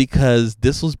it was because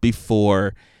this was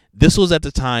at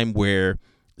the time where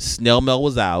snail mail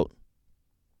was out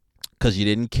because you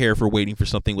didn't care for waiting for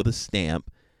something with a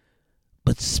stamp,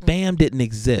 but spam didn't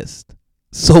exist.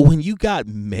 So when you got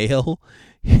mail,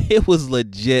 it was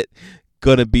legit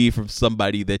gonna be from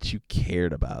somebody that you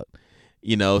cared about.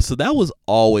 So that was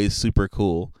always super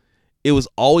cool. It was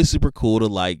always super cool to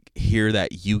like hear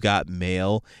that you got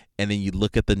mail, and then you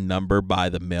look at the number by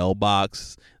the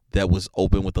mailbox that was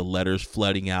open with the letters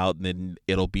flooding out, and then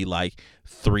it'll be like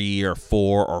 3 or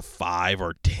 4 or 5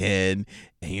 or 10,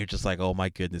 and you're just like, oh my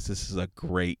goodness, this is a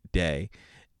great day.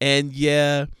 And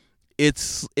yeah,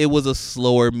 it was a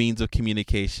slower means of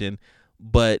communication,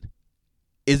 but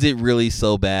is it really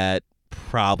so bad?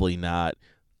 Probably not.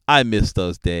 I miss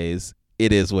those days.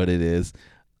 It is what it is.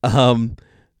 Um,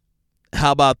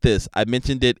 how about this? I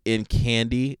mentioned it in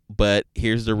Candy, but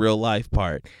here's the real life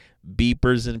part.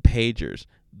 Beepers and pagers.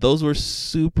 Those were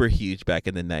super huge back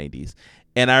in the 90s.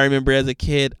 And I remember as a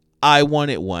kid, I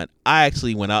wanted one. I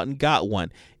actually went out and got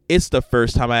one. It's the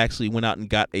first time I actually went out and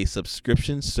got a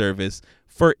subscription service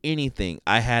for anything.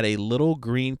 I had a little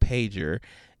green pager,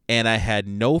 and I had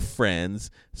no friends,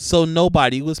 so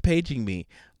nobody was paging me.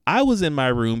 I was in my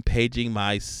room paging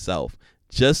myself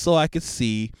just so I could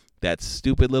see that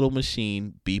stupid little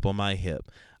machine beep on my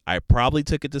hip. I probably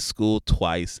took it to school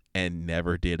twice and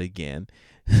never did again.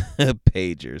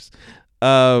 Pagers.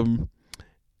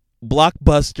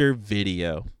 Blockbuster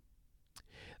Video.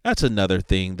 That's another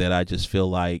thing that I just feel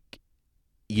like,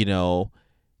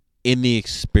 in the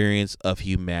experience of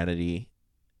humanity,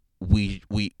 we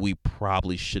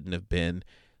probably shouldn't have been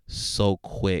so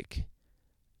quick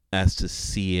as to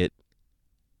see it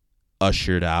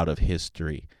ushered out of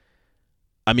history.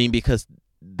 I mean, because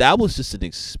that was just an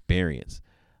experience.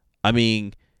 I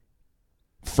mean,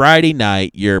 Friday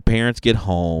night, your parents get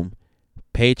home,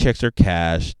 paychecks are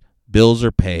cashed, bills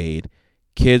are paid,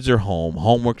 kids are home,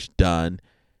 homework's done,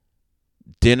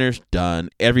 dinner's done,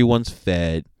 everyone's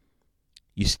fed.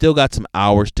 You still got some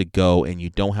hours to go, and you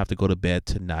don't have to go to bed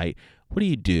tonight. What do?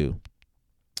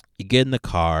 You get in the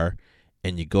car,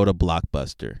 and you go to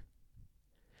Blockbuster.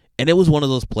 And it was one of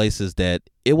those places that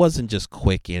it wasn't just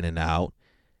quick in and out.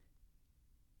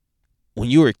 When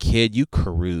you were a kid, you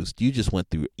caroused.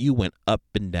 You went up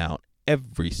and down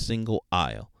every single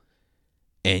aisle.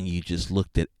 And you just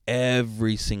looked at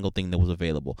every single thing that was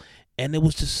available. And it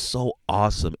was just so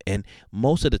awesome. And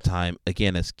most of the time,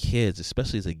 again, as kids,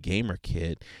 especially as a gamer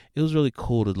kid, it was really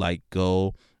cool to like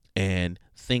go and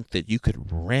think that you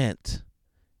could rent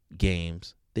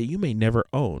games that you may never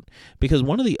own. Because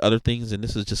one of the other things, and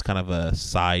this is just kind of a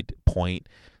side point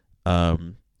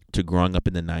to growing up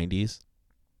in the 90s,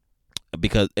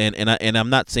 because I'm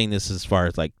not saying this as far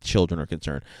as like children are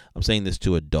concerned. I'm saying this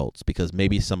to adults because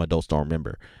maybe some adults don't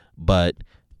remember. But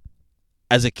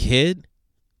as a kid,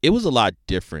 it was a lot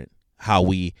different how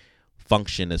we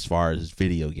function as far as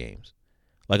video games.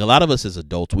 Like a lot of us as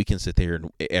adults, we can sit there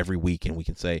every week and we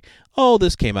can say, oh,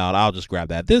 this came out, I'll just grab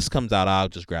that. This comes out, I'll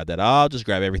just grab that. I'll just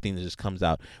grab everything that just comes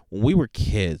out. When we were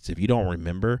kids, if you don't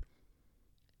remember,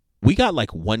 we got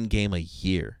like 1 game a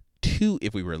year, 2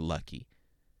 if we were lucky,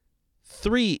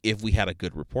 3 if we had a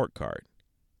good report card.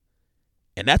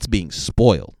 And that's being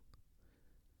spoiled.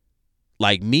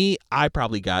 Like me, I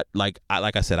probably got, like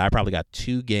I said, I probably got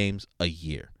 2 games a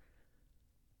year.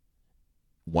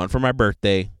 1 for my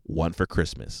birthday, 1 for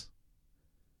Christmas.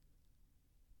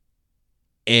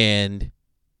 And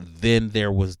then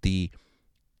there was the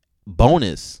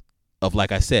bonus of,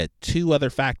 like I said, 2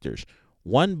 other factors.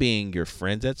 One being your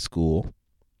friends at school,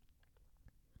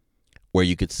 where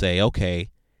you could say, okay,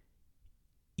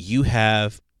 you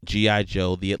have G.I.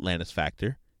 Joe, the Atlantis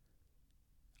Factor.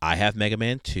 I have Mega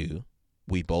Man 2.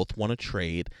 We both want to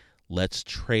trade. Let's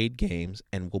trade games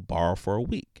and we'll borrow for a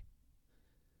week.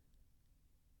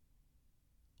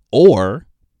 Or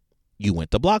you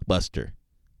went to Blockbuster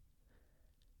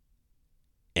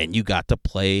and you got to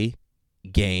play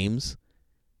games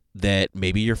that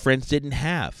maybe your friends didn't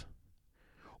have.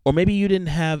 Or maybe you didn't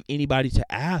have anybody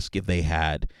to ask if they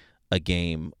had a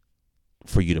game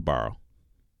for you to borrow.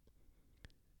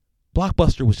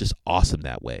 Blockbuster was just awesome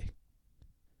that way.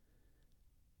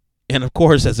 And of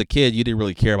course, as a kid, you didn't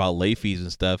really care about late fees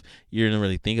and stuff. You didn't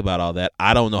really think about all that.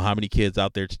 I don't know how many kids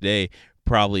out there today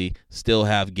probably still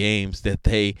have games that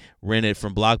they rented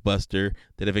from Blockbuster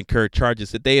that have incurred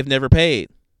charges that they have never paid.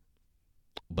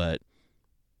 But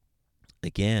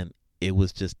again, it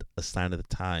was just a sign of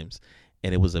the times.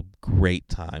 And it was a great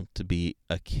time to be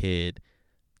a kid,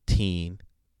 teen,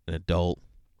 an adult,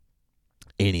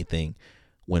 anything,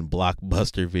 when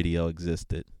Blockbuster Video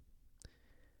existed.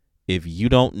 If you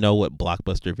don't know what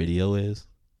Blockbuster Video is,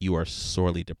 you are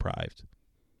sorely deprived.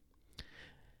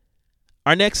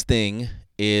 Our next thing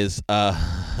is,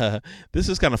 this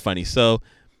is kind of funny. So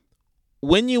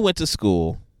when you went to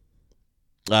school,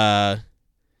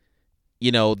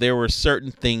 there were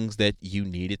certain things that you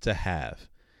needed to have.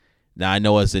 Now I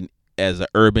know as an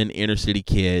urban inner city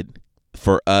kid,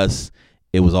 for us,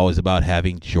 it was always about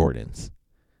having Jordans.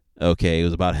 Okay, it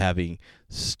was about having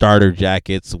starter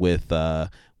jackets with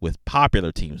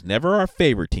popular teams. Never our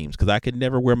favorite teams, because I could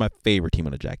never wear my favorite team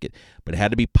on a jacket, but it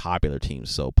had to be popular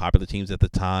teams. So popular teams at the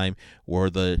time were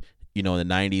in the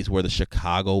 '90s were the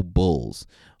Chicago Bulls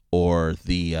or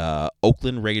the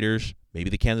Oakland Raiders, maybe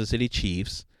the Kansas City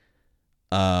Chiefs.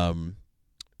 Um,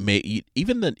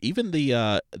 even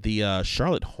the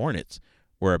Charlotte Hornets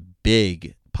were a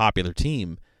big popular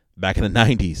team back in the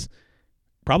 '90s.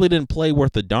 Probably didn't play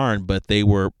worth a darn, but they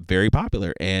were very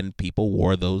popular and people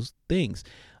wore those things.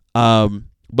 But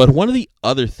one of the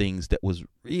other things that was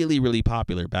really, really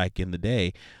popular back in the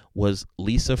day was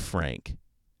Lisa Frank.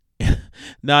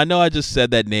 Now, I know I just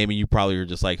said that name and you probably were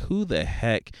just like, who the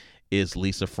heck is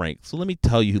Lisa Frank? So let me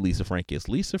tell you who Lisa Frank is.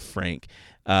 Lisa Frank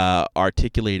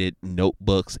articulated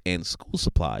notebooks and school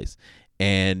supplies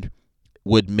and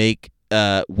would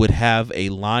have a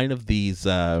line of these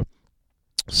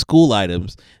school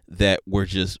items that were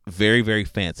just very, very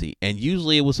fancy. And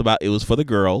usually it was for the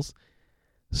girls.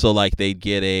 So like they'd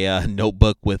get a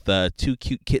notebook with two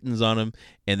cute kittens on them,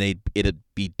 and it'd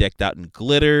be decked out in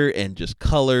glitter and just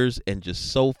colors and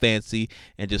just so fancy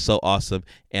and just so awesome.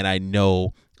 And I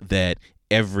know that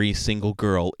every single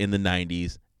girl in the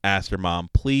 '90s asked her mom,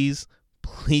 please,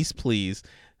 please, please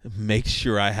make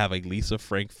sure I have a Lisa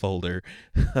Frank folder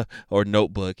or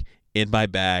notebook in my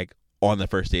bag on the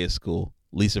first day of school.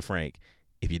 Lisa Frank.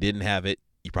 If you didn't have it,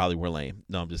 you probably were lame.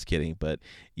 No, I'm just kidding. But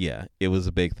yeah, it was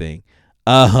a big thing.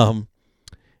 One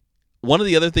of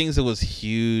the other things that was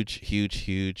huge,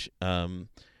 and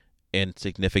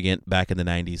significant back in the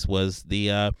 '90s was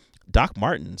the Doc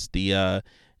Martens, the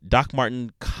Doc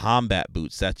Marten combat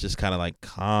boots. That's just kind of like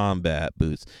combat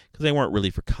boots because they weren't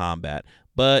really for combat,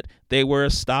 but they were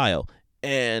a style,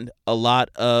 and a lot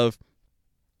of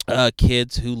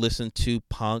kids who listened to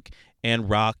punk and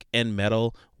rock and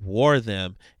metal wore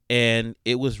them, and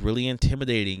it was really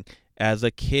intimidating as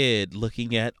a kid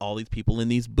looking at all these people in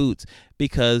these boots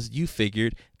because you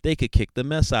figured they could kick the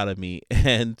mess out of me.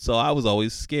 And so I was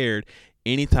always scared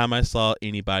anytime I saw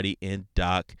anybody in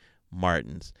Doc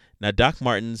Martens. Now, Doc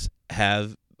Martens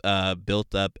have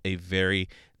built up a very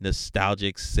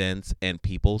nostalgic sense, and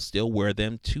people still wear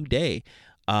them today.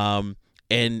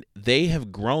 And they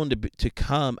have grown to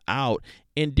come out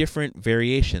in different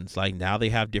variations. Like now they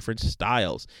have different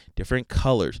styles, different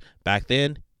colors. Back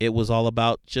then, it was all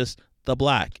about just the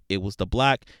black. It was the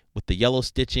black with the yellow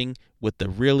stitching, with the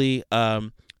really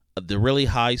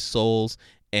high soles,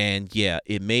 and yeah,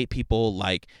 it made people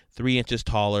like 3 inches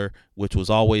taller, which was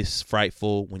always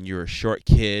frightful when you're a short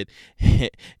kid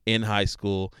in high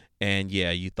school. And yeah,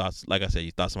 you thought, like I said,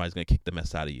 you thought somebody's gonna kick the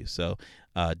mess out of you. So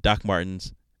Doc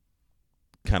Martens,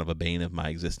 kind of a bane of my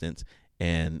existence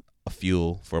and a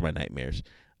fuel for my nightmares.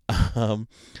 One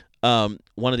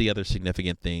of the other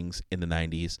significant things in the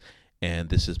 '90s, and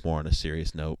this is more on a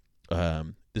serious note,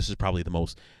 this is probably the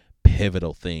most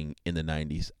pivotal thing in the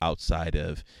 '90s outside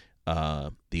of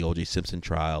the O.J. Simpson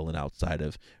trial and outside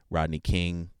of Rodney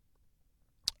King.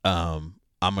 I'll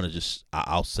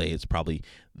say it's probably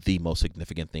the most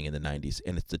significant thing in the '90s,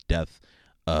 and it's the death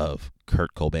of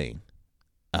Kurt Cobain.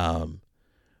 I'm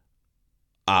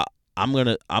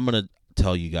gonna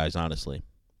tell you guys honestly,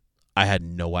 I had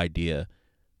no idea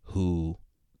who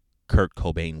Kurt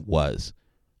Cobain was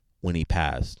when he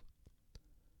passed,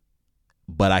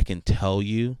 but I can tell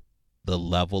you the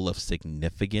level of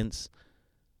significance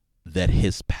that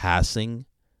his passing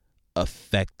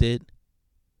affected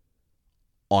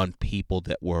on people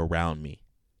that were around me.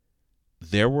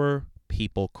 There were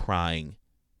people crying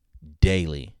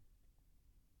daily,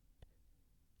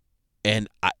 and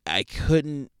I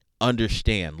couldn't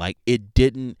understand. Like, it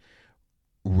didn't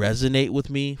resonate with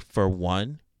me, for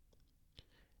one,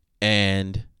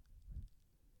 and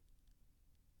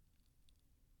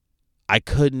I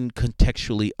couldn't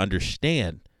contextually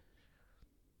understand.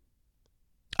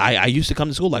 I used to come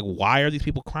to school like, why are these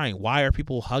people crying? Why are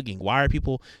people hugging? Why are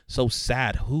people so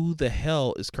sad? Who the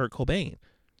hell is Kurt Cobain?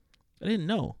 I didn't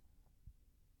know.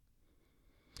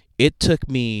 It took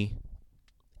me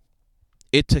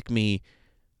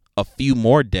a few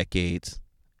more decades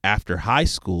after high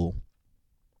school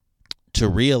to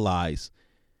realize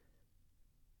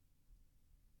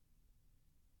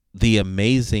the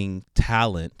amazing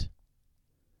talent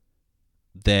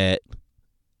that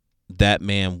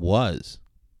man was.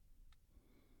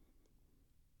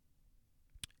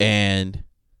 And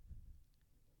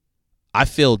I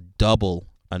feel double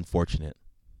unfortunate.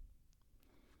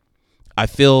 I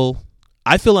feel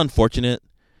unfortunate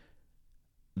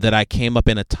that I came up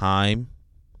in a time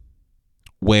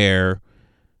where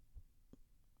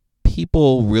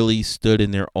people really stood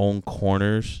in their own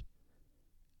corners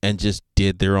and just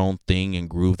did their own thing and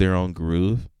groove their own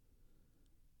groove.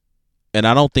 And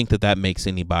I don't think that that makes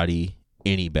anybody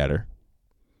any better.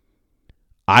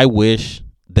 I wish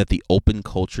that the open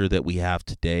culture that we have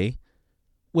today,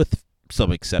 with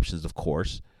some exceptions, of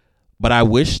course, but I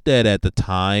wish that at the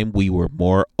time we were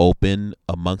more open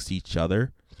amongst each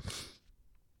other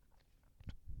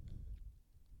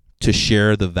to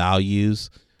share the values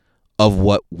of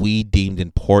what we deemed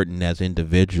important as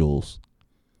individuals.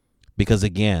 Because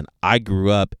again, I grew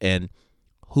up, and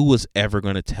who was ever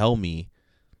going to tell me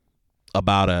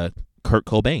about a Kurt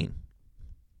Cobain?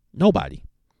 Nobody.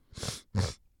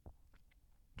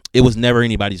 It was never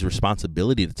anybody's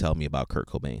responsibility to tell me about Kurt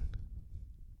Cobain.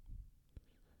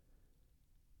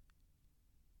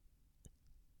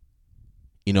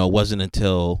 You know, it wasn't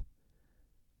until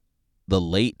the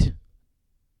late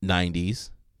 90s,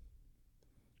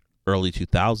 early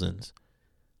 2000s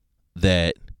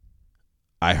that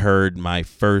I heard my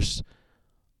first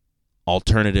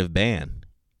alternative band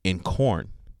in Korn.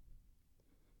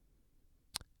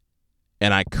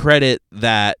 And I credit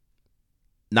that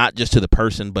not just to the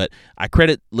person, but I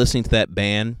credit listening to that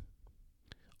band,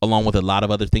 along with a lot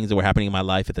of other things that were happening in my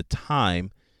life at the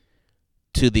time,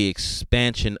 to the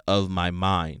expansion of my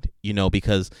mind. You know,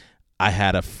 because I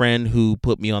had a friend who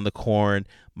put me on the Korn.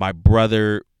 My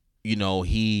brother, you know,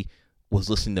 he was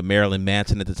listening to Marilyn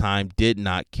Manson at the time, did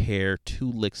not care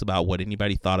two licks about what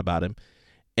anybody thought about him.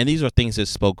 And these are things that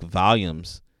spoke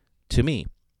volumes to me.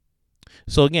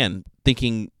 So again,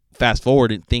 fast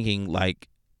forward and thinking, like,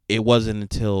 it wasn't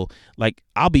until, like,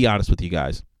 I'll be honest with you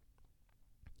guys.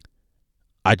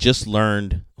 I just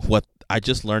learned about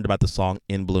the song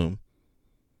In Bloom,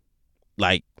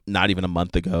 like, not even a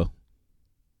month ago.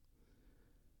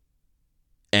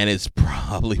 And it's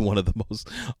probably one of the most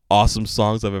awesome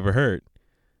songs I've ever heard.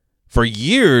 For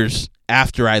years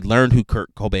after I'd learned who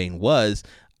Kurt Cobain was,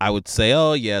 I would say,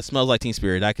 oh yeah, Smells Like Teen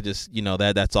Spirit. I could just, you know,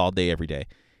 that's all day, every day.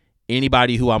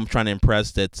 Anybody who I'm trying to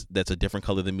impress that's a different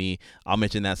color than me, I'll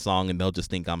mention that song and they'll just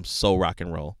think I'm so rock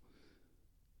and roll.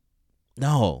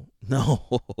 No,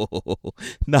 not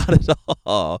at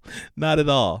all. Not at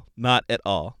all. Not at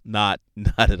all. Not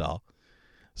at all.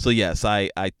 So yes, I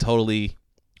totally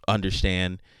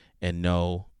understand and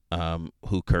know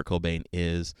who Kurt Cobain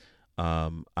is.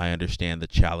 I understand the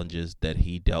challenges that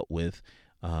he dealt with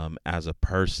as a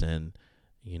person,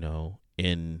 you know,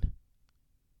 in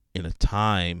a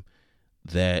time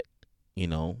that, you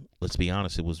know, let's be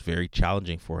honest, it was very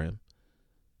challenging for him.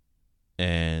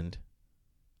 And,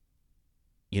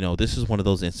 you know, this is one of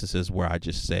those instances where I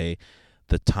just say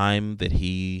the time that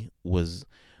he was,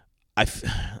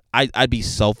 I'd be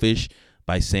selfish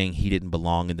by saying he didn't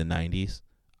belong in the 90s.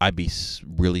 I'd be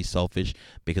really selfish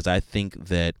because I think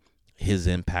that his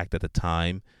impact at the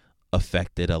time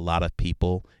affected a lot of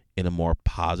people in a more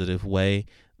positive way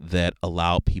that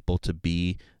allowed people to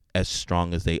be as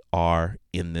strong as they are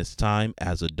in this time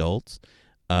as adults.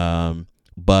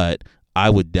 But I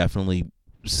would definitely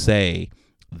say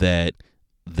that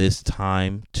this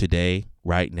time today,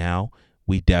 right now,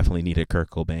 we definitely need a Kurt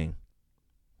Cobain,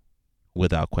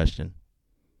 without question.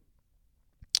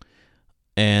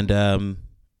 And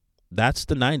that's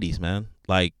the 90s, man.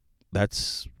 Like,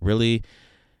 that's really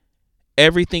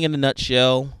everything in a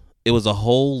nutshell. It was a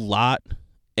whole lot,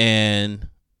 and,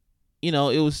 you know,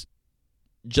 it was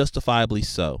justifiably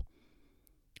so.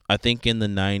 I think in the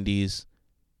 90s,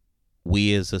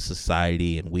 we as a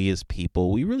society and we as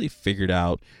people, we really figured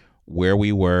out where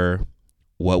we were,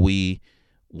 what we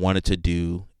wanted to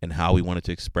do, and how we wanted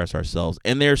to express ourselves.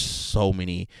 And there's so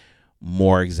many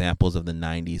more examples of the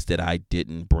 90s that I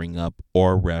didn't bring up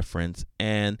or reference.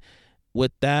 And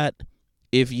with that,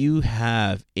 if you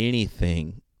have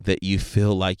anything that you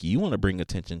feel like you want to bring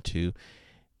attention to,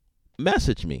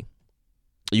 message me.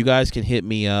 You guys can hit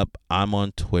me up. I'm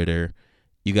on Twitter.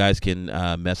 You guys can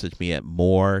message me at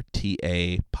More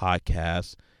TA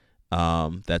Podcast.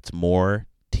 That's More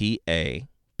TA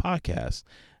Podcast.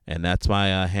 And that's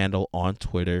my handle on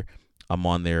Twitter. I'm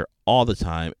on there all the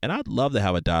time. And I'd love to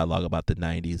have a dialogue about the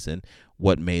 90s and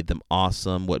what made them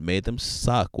awesome, what made them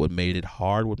suck, what made it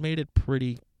hard, what made it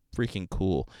pretty freaking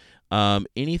cool.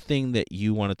 Anything that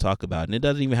you want to talk about, and it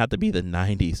doesn't even have to be the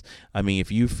 90s. I mean,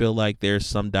 if you feel like there's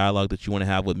some dialogue that you want to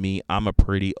have with me, I'm a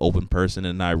pretty open person,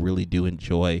 and I really do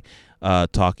enjoy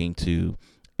talking to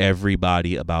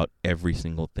everybody about every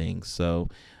single thing. So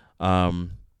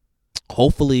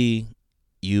hopefully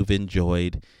you've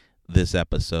enjoyed this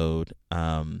episode.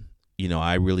 You know,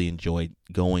 I really enjoyed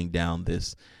going down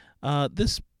this,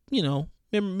 you know,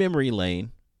 memory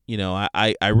lane.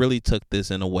 I really took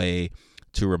this in a way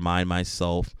to remind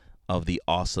myself of the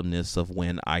awesomeness of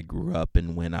when I grew up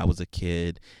and when I was a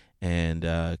kid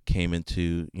and came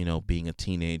into, being a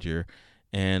teenager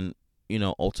and,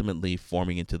 ultimately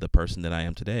forming into the person that I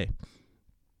am today.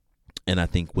 And I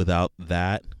think without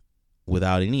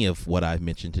any of what I've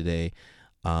mentioned today,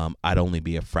 I'd only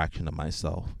be a fraction of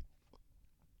myself.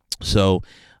 So,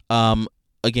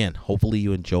 again, hopefully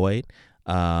you enjoyed.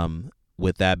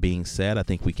 With that being said, I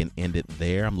think we can end it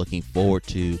there. I'm looking forward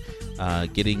to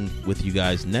getting with you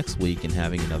guys next week and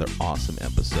having another awesome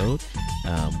episode.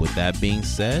 With that being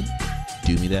said,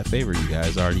 do me that favor. You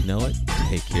guys already know it.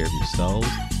 Take care of yourselves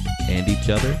and each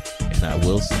other. And I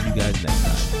will see you guys next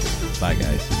time. Bye,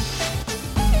 guys.